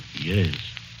woman, yes.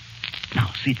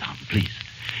 Now, sit down, please.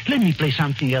 Let me play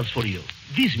something else for you.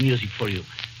 This music for you.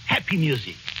 Happy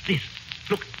music. This.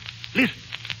 Look. Listen.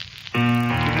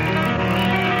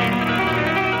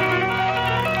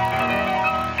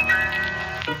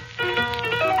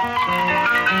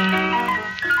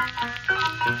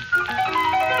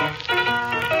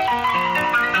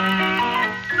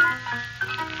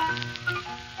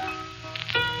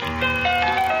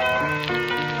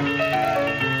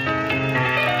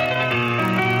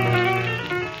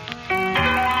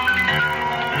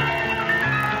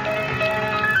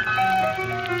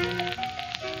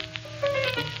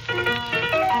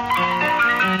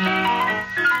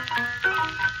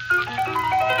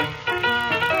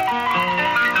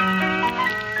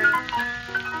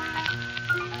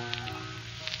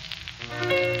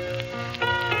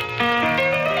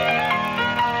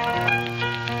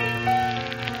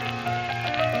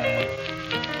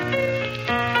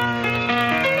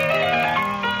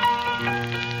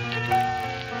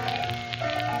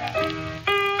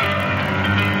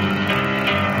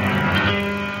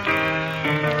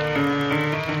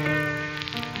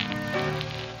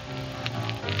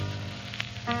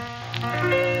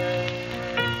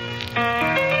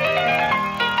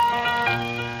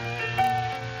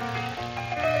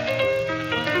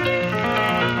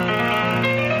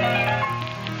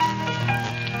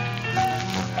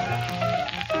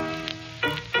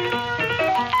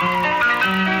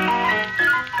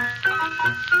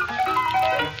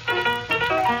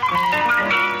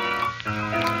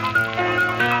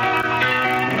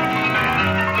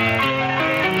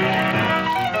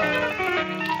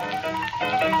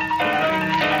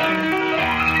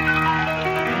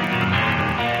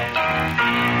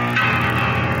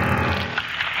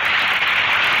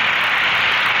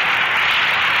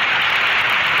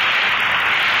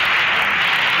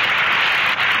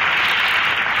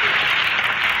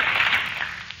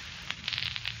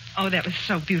 that was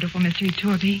so beautiful, Mr.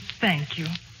 Iturbi. Thank you.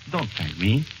 Don't thank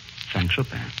me. Thank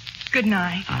Chopin. Good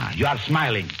night. Ah, you are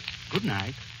smiling. Good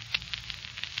night.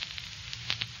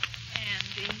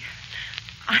 Andy,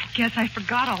 I guess I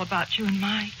forgot all about you and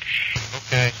Mike.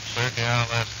 Okay, clear down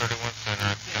last 31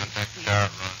 center. Contact the tower run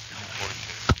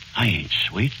 42. I ain't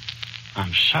sweet.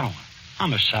 I'm sour.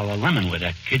 I'm a sour lemon where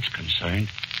that kid's concerned.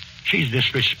 She's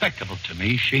disrespectful to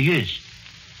me. She is.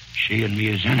 She and me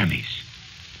is enemies.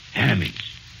 Enemies.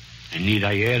 And need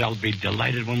I add, I'll be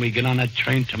delighted when we get on that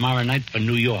train tomorrow night for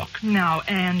New York. Now,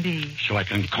 Andy. So I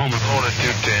can comb her. Hold it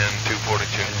 210,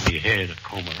 242. The hair to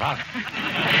comb her out.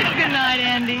 Good night,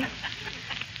 Andy.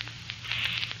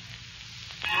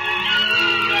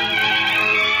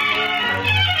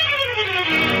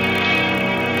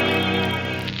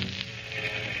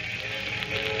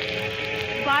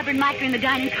 Barbara and Mike are in the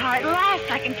dining car. At last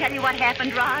I can tell you what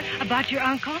happened, Roz. About your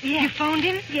uncle? Yes. You phoned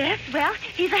him? Yes, well,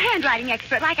 he's a handwriting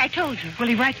expert, like I told you. Will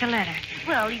he write the letter?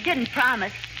 Well, he didn't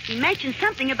promise. He mentioned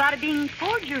something about it being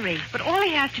forgery. But all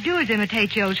he has to do is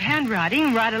imitate Joe's handwriting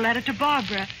and write a letter to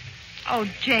Barbara. Oh,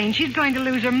 Jane, she's going to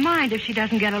lose her mind if she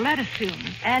doesn't get a letter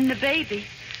soon. And the baby.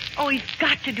 Oh, he's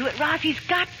got to do it, Roz. He's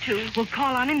got to. We'll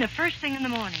call on him the first thing in the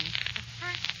morning.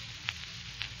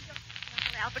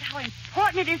 Albert, how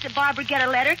important it is that Barbara get a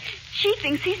letter. She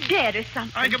thinks he's dead or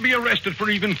something. I could be arrested for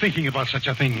even thinking about such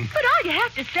a thing. But all you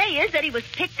have to say is that he was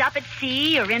picked up at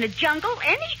sea or in a jungle,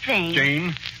 anything.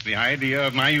 Jane, the idea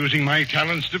of my using my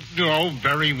talents to... Oh,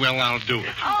 very well, I'll do it.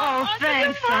 Oh,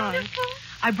 thanks, son. wonderful.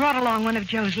 I brought along one of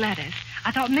Joe's letters.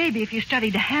 I thought maybe if you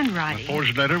studied the handwriting. The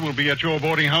forged letter will be at your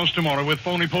boarding house tomorrow with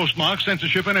phony postmarks,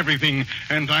 censorship, and everything.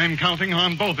 And I'm counting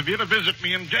on both of you to visit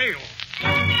me in jail.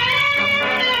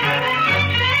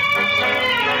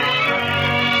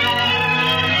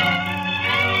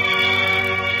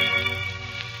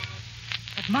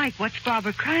 But, Mike, what's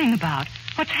Barbara crying about?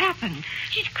 What's happened?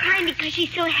 She's crying because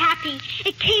she's so happy.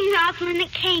 It came, Rosalind,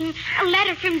 it came. A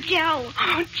letter from Joe.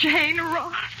 Oh, Jane,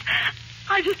 Ross.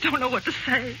 I just don't know what to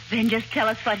say. Then just tell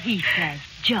us what he says,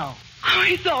 Joe. Oh,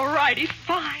 he's all right. He's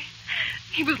fine.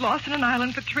 He was lost in an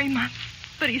island for 3 months,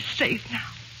 but he's safe now.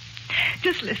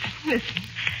 Just listen.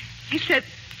 He said,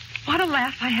 what a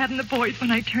laugh I had in the boys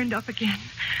when I turned up again.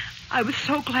 I was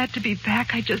so glad to be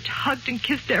back, I just hugged and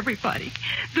kissed everybody.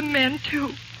 The men,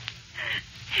 too.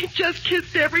 He just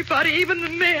kissed everybody, even the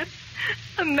men.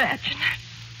 Imagine it.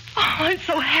 Oh, I'm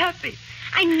so happy.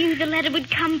 I knew the letter would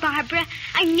come, Barbara.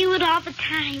 I knew it all the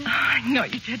time. Oh, I know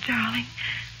you did, darling.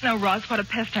 Now, Roz, what a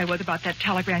pest I was about that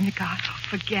telegram you got. Oh,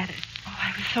 forget it. Oh,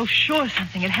 I was so sure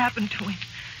something had happened to him.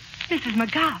 Mrs.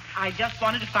 McGough. I just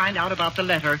wanted to find out about the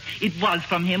letter. It was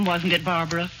from him, wasn't it,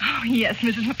 Barbara? Oh, yes,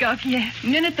 Mrs. McGough, yes.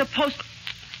 And then at the post...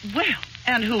 Well,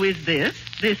 and who is this?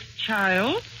 This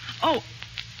child? Oh,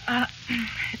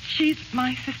 she's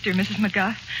my sister, Mrs.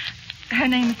 McGough. Her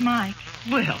name is Mike.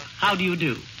 Well, how do you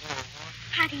do?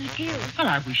 How do you do? Well,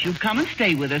 I wish you'd come and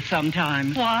stay with us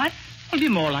sometime. What? It'll be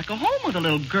more like a home with a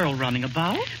little girl running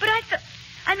about. But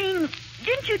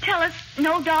didn't you tell us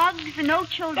no dogs and no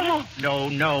children? Oh,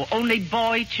 no. Only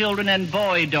boy children and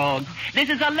boy dogs. This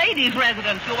is a ladies'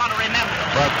 residence, you want to remember.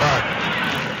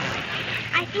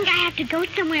 I think I have to go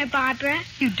somewhere, Barbara.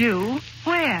 You do?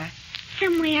 Where?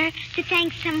 Somewhere to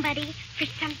thank somebody for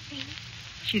something.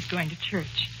 She's going to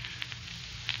church.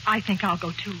 I think I'll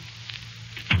go, too.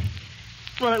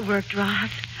 Well, it worked,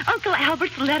 Roz. Uncle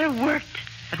Albert's letter worked.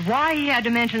 But why he had to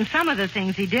mention some of the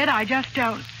things he did, I just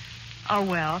don't... Oh,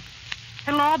 well.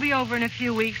 It'll all be over in a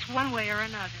few weeks, one way or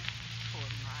another. Poor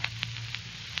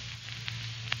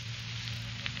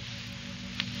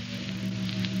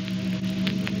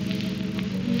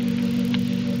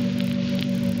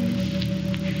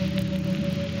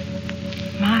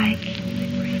Mike. Mike.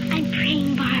 I'm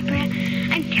praying, Barbara.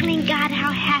 I'm telling God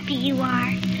how happy you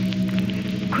are.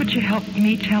 Could you help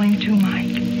me tell him too,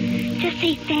 Mike? Just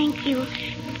say thank you.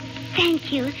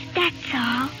 Thank you. That's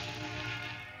all.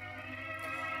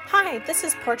 Hi, this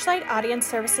is Porchlight Audience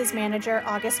Services Manager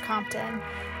August Compton.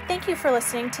 Thank you for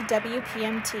listening to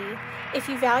WPMT. If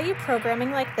you value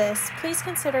programming like this, please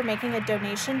consider making a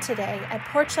donation today at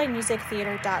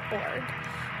porchlightmusictheater.org.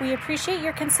 We appreciate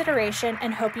your consideration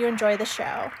and hope you enjoy the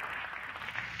show.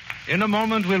 In a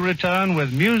moment, we'll return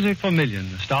with Music for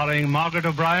Millions, starring Margaret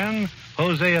O'Brien,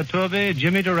 Jose Iturbi,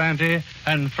 Jimmy Durante,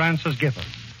 and Francis Gifford.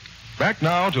 Back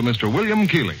now to Mr. William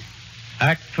Keighley.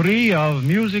 Act 3 of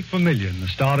Music for Millions,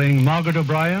 starring Margaret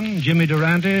O'Brien, Jimmy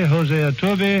Durante, Jose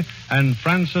Iturbi, and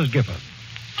Francis Gifford.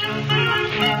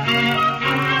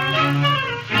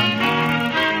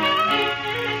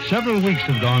 Several weeks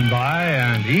have gone by,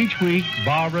 and each week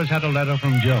Barbara's had a letter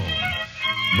from Joe.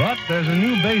 But there's a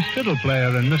new bass fiddle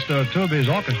player in Mr. Turby's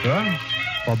orchestra,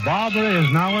 for Barbara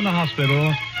is now in the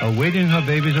hospital awaiting her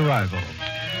baby's arrival.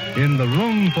 In the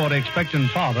room for expectant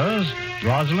fathers,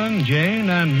 Rosalind, Jane,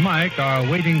 and Mike are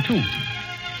waiting too.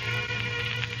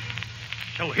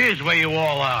 So here's where you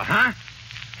all are, huh?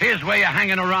 Here's where you're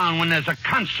hanging around when there's a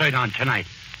concert on tonight.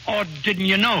 Or didn't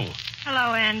you know?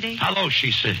 Hello, Andy. Hello,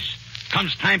 she says.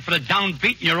 Comes time for the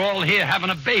downbeat and you're all here having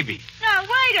a baby. Now,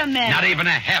 wait a minute. Not even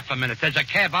a half a minute. There's a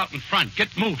cab out in front.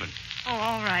 Get moving. Oh,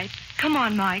 all right. Come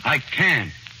on, Mike. I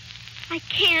can. I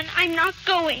can't. I'm not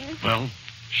going. Well,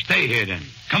 stay here then.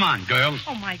 Come on, girls.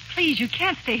 Oh, Mike, please, you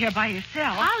can't stay here by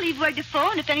yourself. I'll leave word to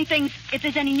phone if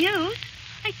there's any news.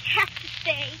 I have to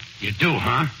stay. You do,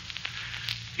 huh?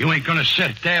 You ain't gonna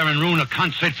sit there and ruin a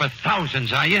concert for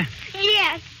thousands, are you?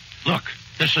 Yes. Look,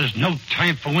 this is no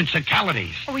time for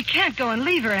whimsicalities. Oh, we can't go and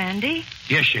leave her, Andy.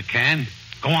 Yes, you can.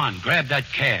 Go on, grab that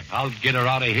cab. I'll get her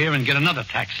out of here and get another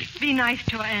taxi. Be nice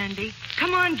to her, Andy.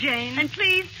 Come on, Jane. And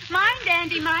please, mind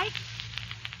Andy, Mike.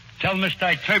 Tell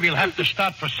Mr. Turby he'll have to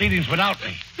start proceedings without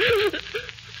me.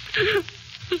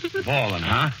 Ballin',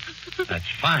 huh? That's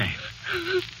fine.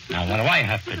 Now, what do I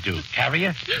have to do? Carry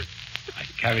you? I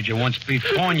carried you once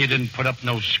before and you didn't put up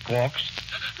no squawks.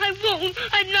 I won't.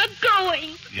 I'm not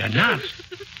going. You're not?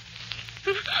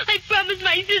 I promised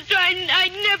my sister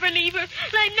I'd never leave her. And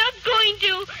I'm not going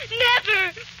to.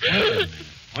 Never.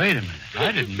 Wait a minute.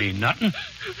 I didn't mean nothing.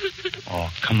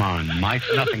 Oh, come on, Mike.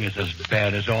 Nothing is as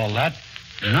bad as all that.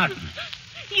 Nothing.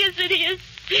 Yes, it is.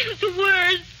 The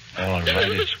worst. All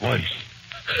right, it's worse.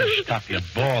 Just stop your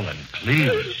bawling,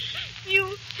 please.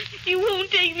 You won't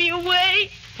take me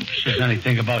away. Who says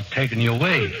anything about taking you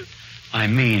away? I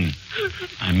mean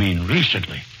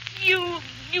recently. You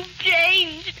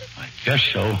changed. I guess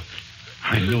so.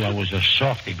 I knew I was a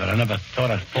softy, but I never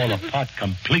thought I'd fall apart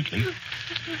completely.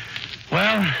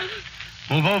 Well,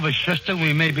 move over, sister.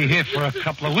 We may be here for a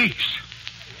couple of weeks.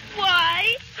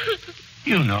 Why?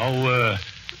 You know,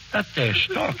 that there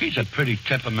stork, he's a pretty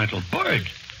temperamental bird.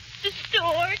 The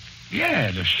stork?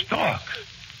 Yeah, the stork.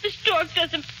 The stork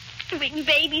doesn't bring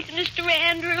babies, Mr.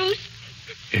 Andrews.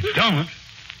 It don't?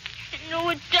 No,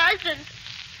 it doesn't.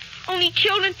 Only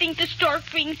children think the stork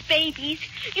brings babies.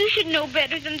 You should know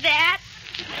better than that.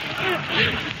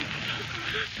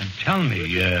 And tell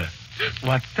me,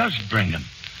 what does bring them?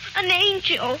 An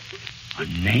angel.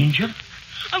 An angel?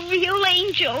 A real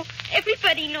angel.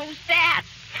 Everybody knows that.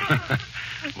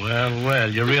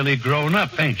 Well, you're really grown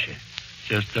up, ain't you?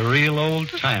 Just a real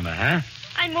old-timer, huh?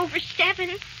 I'm over 7.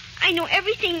 I know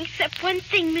everything except one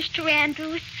thing, Mr.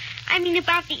 Andrews. I mean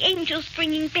about the angels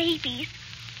bringing babies.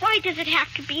 Why does it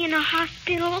have to be in a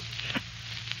hospital?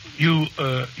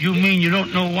 You mean you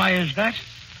don't know why is that?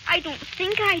 I don't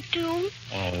think I do.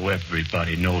 Oh,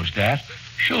 everybody knows that.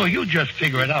 Sure, you just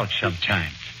figure it out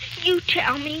sometime. You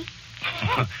tell me.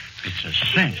 It's a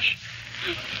cinch.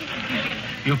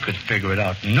 You could figure it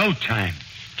out in no time.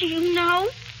 Do you know?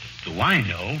 Do I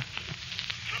know?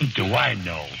 Do I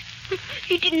know?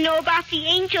 You didn't know about the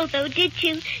angel, though, did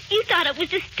you? You thought it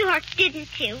was a stork,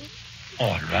 didn't you?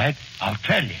 All right, I'll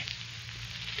tell you.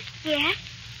 Yes?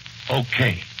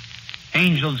 Okay.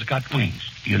 Angels got wings.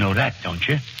 You know that, don't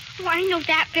you? Oh, I know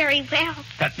that very well.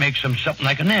 That makes them something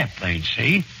like an airplane,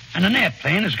 see? And an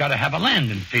airplane has got to have a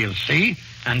landing field, see?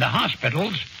 And the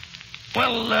hospitals,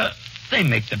 well, they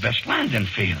make the best landing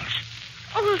fields.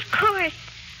 Oh, of course.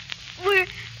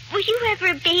 Were you ever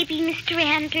a baby, Mr.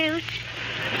 Andrews?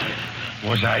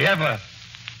 Was I ever?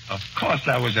 Of course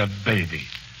I was a baby.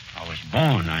 I was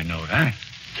born, I know that.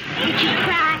 Did you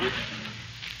cry?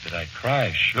 Did I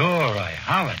cry? Sure, I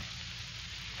hollered.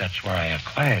 That's where I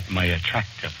acquired my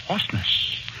attractive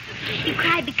hoarseness. You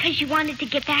cried because you wanted to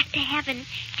get back to heaven.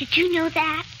 Did you know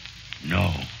that?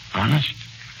 No. Honest?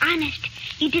 Honest.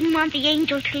 You didn't want the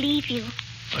angel to leave you.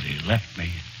 But he left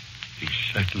me. He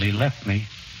certainly left me.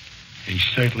 He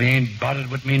certainly ain't bothered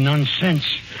with me none since.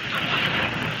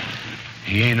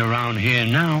 He ain't around here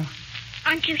now.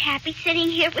 Aren't you happy sitting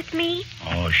here with me?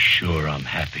 Oh, sure, I'm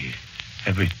happy.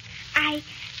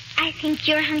 I think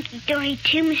you're hunky-dory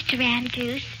too, Mr.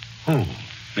 Andrews. Who?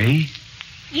 Me?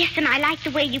 Yes, and I like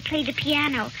the way you play the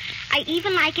piano. I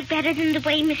even like it better than the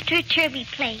way Mr. Turby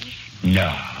plays.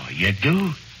 No, you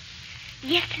do?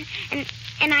 Yes,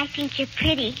 and I think you're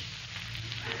pretty.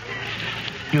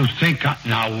 You think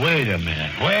now, wait a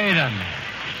minute.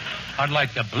 I'd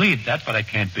like to believe that, but I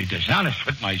can't be dishonest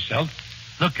with myself.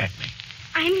 Look at me.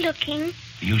 I'm looking.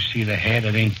 Do you see the hair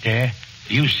that ain't there?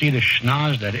 Do you see the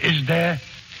schnoz that is there?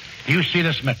 Do you see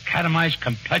this macadamized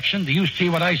complexion? Do you see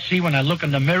what I see when I look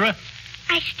in the mirror?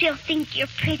 I still think you're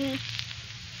pretty.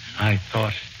 I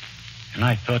thought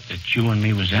that you and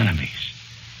me was enemies.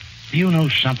 Do you know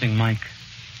something, Mike?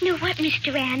 No, what,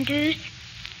 Mr. Andrews?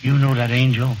 You know that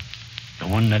angel? The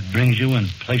one that brings you in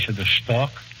place of the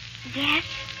stork? Yes?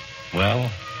 Well,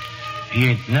 he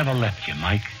ain't never left you,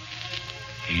 Mike.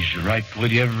 He's right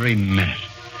with you every minute.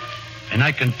 And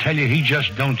I can tell you he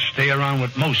just don't stay around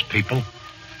with most people.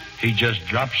 He just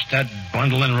drops that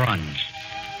bundle and runs.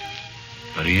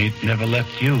 But he ain't never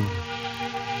left you.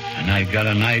 And I got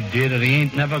an idea that he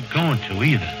ain't never going to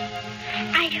either.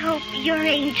 I'd hope your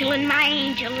angel and my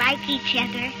angel like each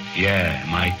other. Yeah,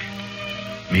 Mike.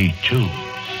 Me too.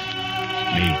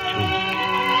 Me too.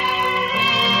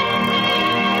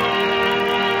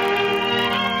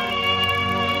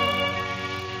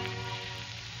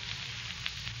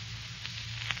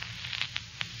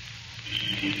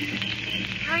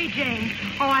 Hurry, Jane.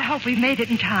 Oh, I hope we've made it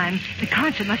in time. The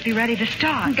concert must be ready to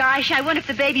start. Gosh, I wonder if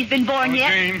the baby's been born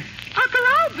yet. Jane. Uncle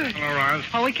Albert. Hello, Roz.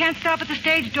 Oh, we can't stop at the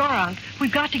stage door, Unc.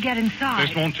 We've got to get inside.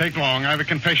 This won't take long. I have a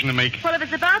confession to make. Well, if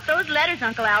it's about those letters,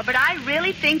 Uncle Albert, I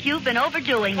really think you've been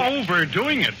overdoing it.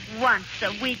 Overdoing it? Once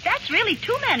a week. That's really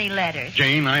too many letters.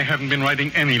 Jane, I haven't been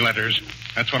writing any letters.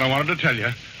 That's what I wanted to tell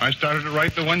you. I started to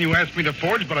write the one you asked me to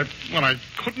forge, but I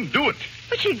couldn't do it.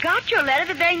 But she got your letter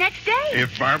the very next day.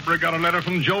 If Barbara got a letter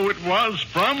from Joe, it was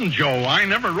from Joe. I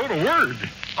never wrote a word.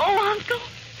 Oh, Uncle.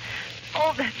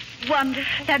 Oh, that's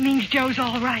wonderful. That means Joe's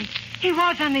all right. He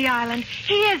was on the island.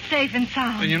 He is safe and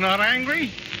sound. And you're not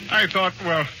angry? I thought,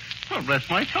 well, rest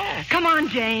my soul. Come on,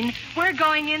 Jane. We're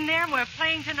going in there and we're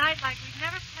playing tonight like we've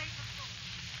never played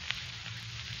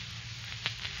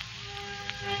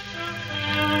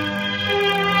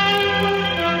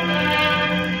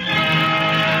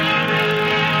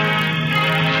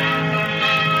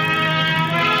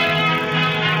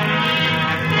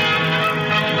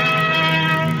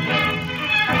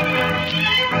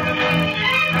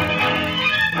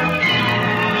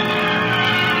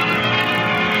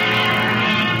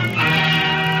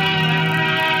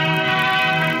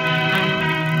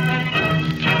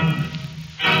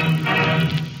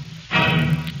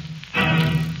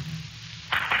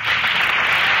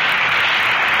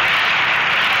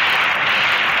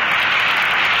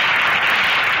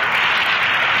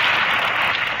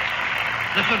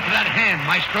Listen to that hand,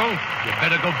 Maestro. You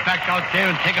better go back out there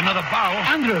and take another bow.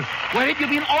 Andrews, where have you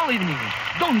been all evening?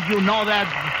 Don't you know that?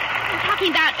 I'm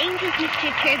talking about angels, Mr.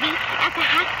 Turvey, at the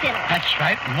hospital. That's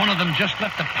right. And one of them just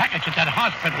left a package at that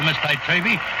hospital, Miss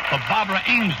Travy, for Barbara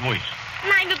Ainsworth.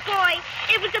 And I'm a boy.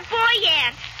 It was a boy,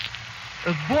 Aunt.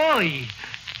 A boy?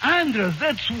 Andrews,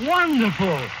 that's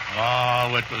wonderful.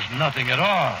 Oh, it was nothing at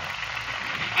all.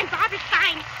 And Barbara's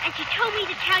fine, and she told me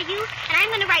to tell you, and I'm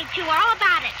going to write you all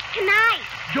about it tonight.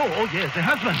 Joe, oh yes, the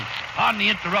husband. Pardon the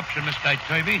interruption, Miss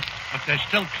Travy, but they're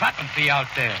still clapping for you out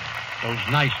there. Those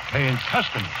nice paying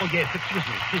customers. Oh yes, excuse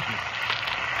me.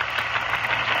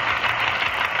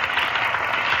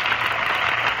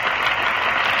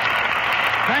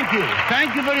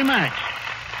 Thank you very much.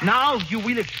 Now, if you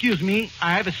will excuse me,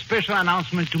 I have a special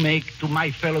announcement to make to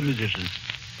my fellow musicians.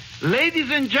 Ladies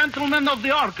and gentlemen of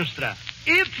the orchestra,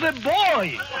 it's a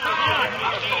boy!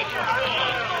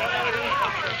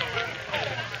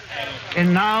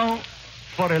 And now,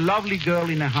 for a lovely girl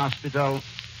in a hospital,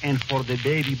 and for the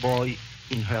baby boy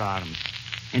in her arms,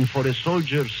 and for a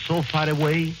soldier so far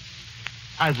away,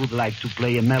 I would like to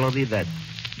play a melody that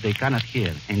they cannot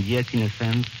hear, and yet, in a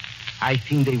sense, I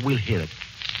think they will hear it.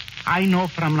 I know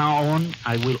from now on,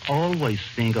 I will always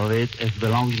think of it as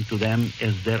belonging to them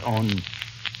as their own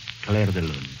Claire de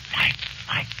Lune.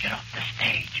 Mike, get off the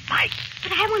stage, Mike.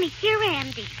 But I want to hear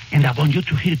Andy. And I want you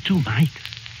to hear it too, Mike.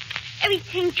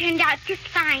 Everything turned out just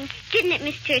fine, didn't it,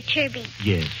 Mr. Turvey?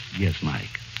 Yes,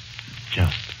 Mike.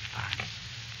 Just fine.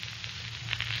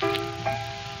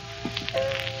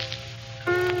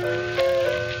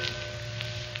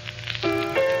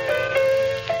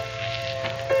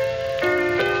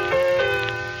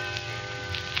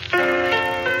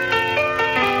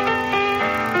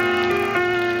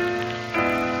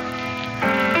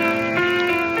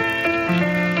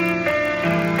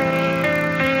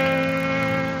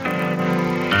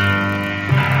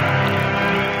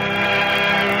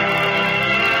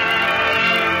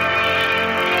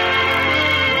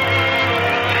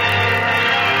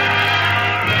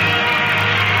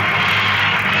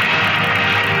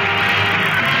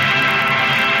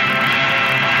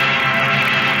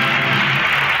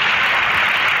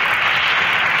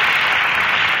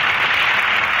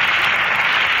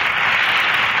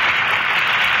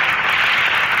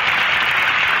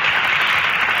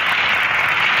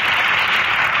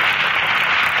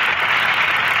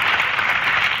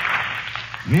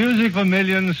 Music for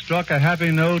Millions struck a happy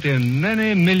note in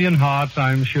many million hearts,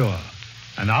 I'm sure.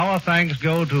 And our thanks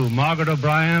go to Margaret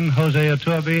O'Brien, Jose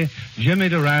Iturbe, Jimmy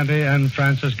Durante, and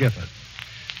Francis Gifford.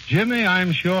 Jimmy,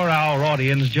 I'm sure our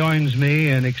audience joins me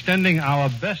in extending our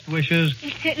best wishes.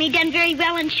 You've certainly done very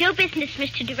well in show business,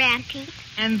 Mr. Durante.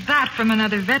 And that from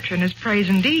another veteran is praise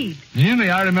indeed. Jimmy,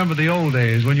 I remember the old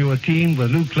days when you were teamed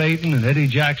with Lou Clayton and Eddie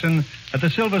Jackson at the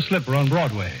Silver Slipper on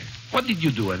Broadway. What did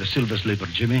you do at the Silver Slipper,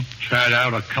 Jimmy? Tried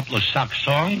out a couple of sock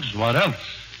songs. What else?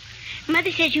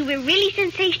 Mother says you were really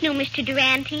sensational, Mr.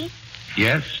 Durante.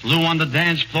 Yes, Lou on the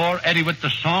dance floor, Eddie with the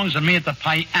songs, and me at the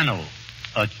piano.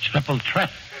 A triple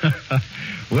threat.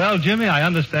 Well, Jimmy, I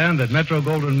understand that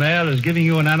Metro-Goldwyn-Mayer is giving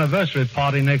you an anniversary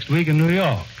party next week in New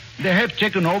York. They have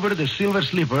taken over the Silver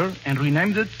Slipper and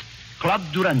renamed it Club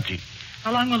Durante.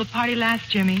 How long will the party last,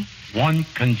 Jimmy? One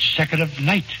consecutive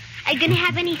night. Are you going to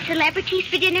have any celebrities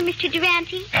for dinner, Mr.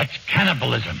 Durante? That's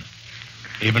cannibalism.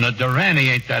 Even a Durante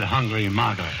ain't that hungry,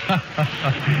 Margaret.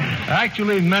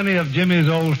 Actually, many of Jimmy's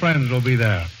old friends will be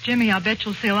there. Jimmy, I'll bet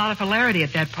you'll see a lot of hilarity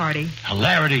at that party.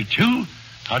 Hilarity, too?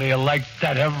 How do you like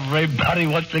that? Everybody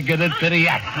wants to get into the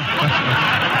act.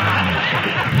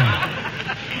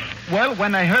 Well,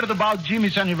 when I heard about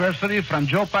Jimmy's anniversary from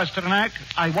Joe Pasternak,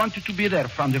 I wanted to be there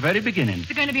from the very beginning.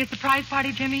 Is it going to be a surprise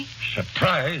party, Jimmy?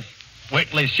 Surprise? Wait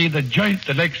till they see the joint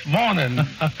the next morning.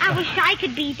 I wish I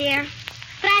could be there.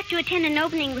 But I have to attend an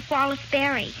opening with Wallace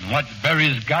Berry. And what's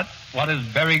Berry's got? What has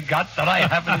Berry got that I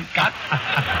haven't got?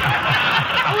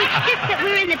 Oh, it's just that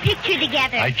we're in the picture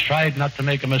together. I tried not to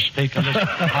make a mistake on this.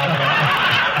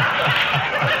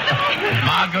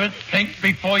 Margaret, think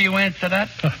before you answer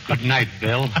that. Good night,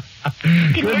 Bill.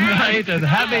 Good night and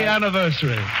happy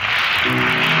anniversary.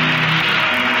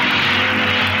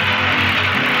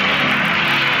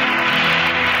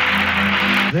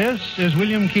 This is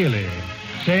William Keighley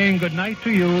saying good night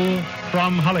to you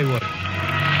from Hollywood.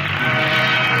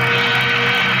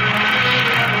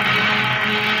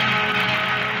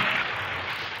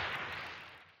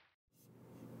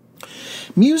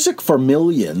 Music for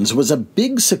Millions was a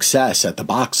big success at the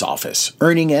box office,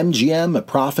 earning MGM a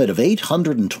profit of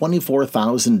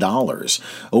 $824,000,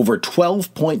 over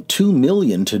 $12.2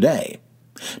 million today.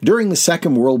 During the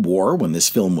Second World War, when this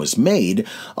film was made,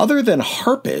 other than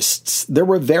harpists, there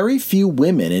were very few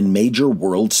women in major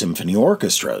world symphony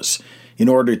orchestras. In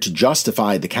order to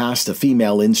justify the cast of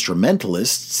female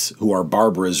instrumentalists, who are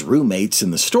Barbara's roommates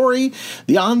in the story,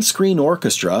 the on-screen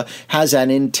orchestra has an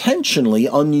intentionally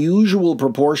unusual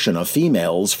proportion of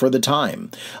females for the time.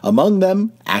 Among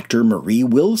them, actor Marie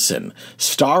Wilson,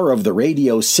 star of the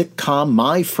radio sitcom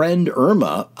My Friend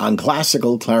Irma on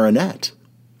classical clarinet.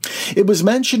 It was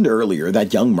mentioned earlier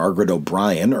that young Margaret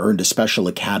O'Brien earned a Special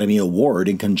Academy Award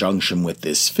in conjunction with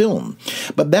this film,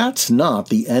 but that's not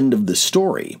the end of the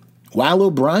story. While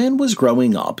O'Brien was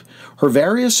growing up, her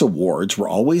various awards were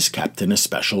always kept in a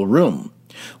special room.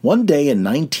 One day in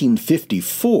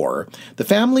 1954, the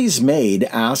family's maid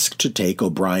asked to take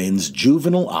O'Brien's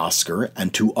Juvenile Oscar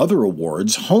and 2 other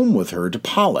awards home with her to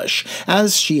polish,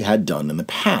 as she had done in the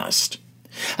past.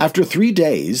 After 3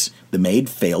 days, the maid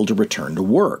failed to return to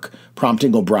work,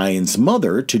 prompting O'Brien's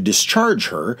mother to discharge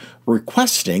her,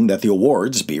 requesting that the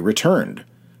awards be returned.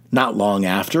 Not long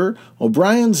after,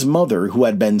 O'Brien's mother, who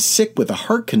had been sick with a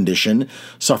heart condition,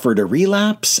 suffered a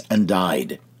relapse and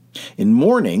died. In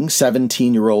mourning,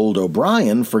 17-year-old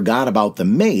O'Brien forgot about the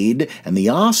maid and the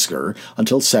Oscar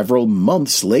until several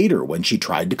months later when she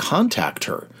tried to contact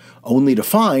her, only to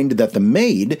find that the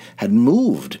maid had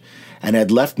moved and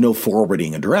had left no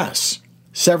forwarding address.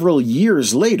 Several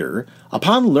years later,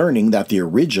 upon learning that the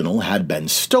original had been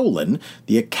stolen,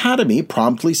 the Academy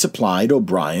promptly supplied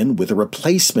O'Brien with a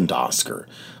replacement Oscar,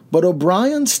 but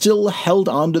O'Brien still held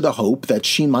on to the hope that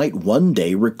she might one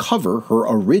day recover her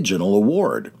original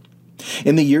award.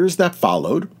 In the years that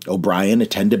followed, O'Brien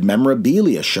attended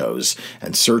memorabilia shows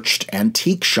and searched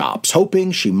antique shops,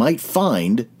 hoping she might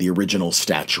find the original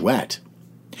statuette.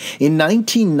 In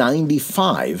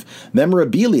 1995,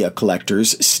 memorabilia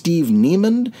collectors Steve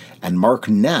Niemand and Mark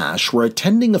Nash were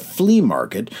attending a flea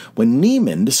market when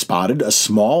Niemand spotted a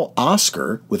small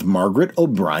Oscar with Margaret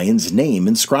O'Brien's name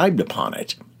inscribed upon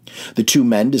it. The 2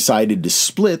 men decided to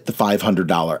split the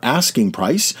 $500 asking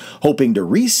price, hoping to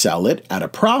resell it at a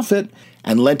profit,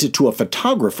 and lent it to a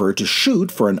photographer to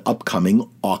shoot for an upcoming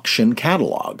auction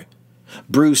catalog.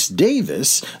 Bruce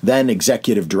Davis, then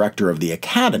executive director of the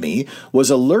Academy, was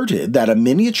alerted that a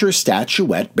miniature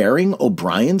statuette bearing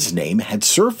O'Brien's name had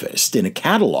surfaced in a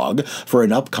catalog for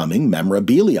an upcoming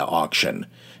memorabilia auction.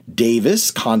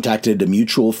 Davis contacted a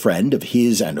mutual friend of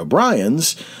his and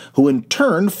O'Brien's, who in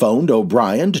turn phoned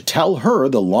O'Brien to tell her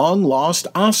the long-lost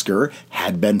Oscar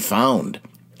had been found.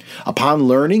 Upon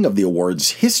learning of the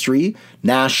award's history,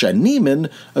 Nash and Neiman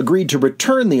agreed to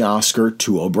return the Oscar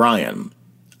to O'Brien.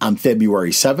 On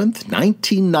February 7th,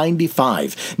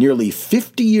 1995, nearly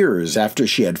 50 years after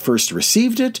she had first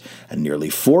received it, and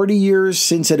nearly 40 years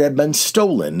since it had been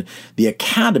stolen, the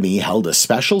Academy held a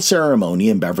special ceremony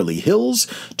in Beverly Hills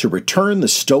to return the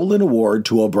stolen award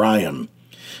to O'Brien.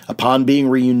 Upon being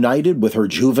reunited with her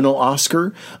juvenile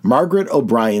Oscar, Margaret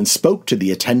O'Brien spoke to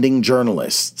the attending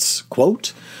journalists,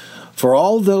 quote, "For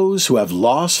all those who have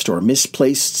lost or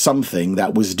misplaced something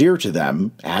that was dear to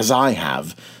them, as I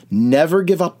have, never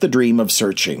give up the dream of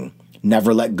searching.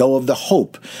 Never let go of the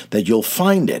hope that you'll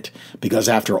find it, because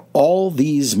after all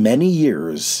these many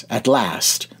years, at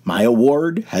last, my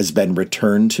award has been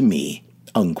returned to me."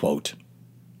 Unquote.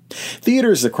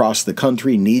 Theaters across the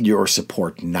country need your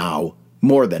support now,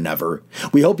 more than ever.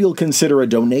 We hope you'll consider a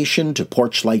donation to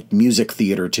Porchlight Music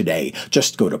Theater today.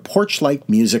 Just go to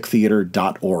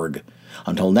porchlightmusictheater.org.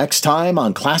 Until next time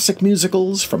on Classic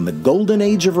Musicals from the Golden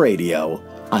Age of Radio,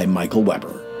 I'm Michael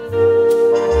Weber.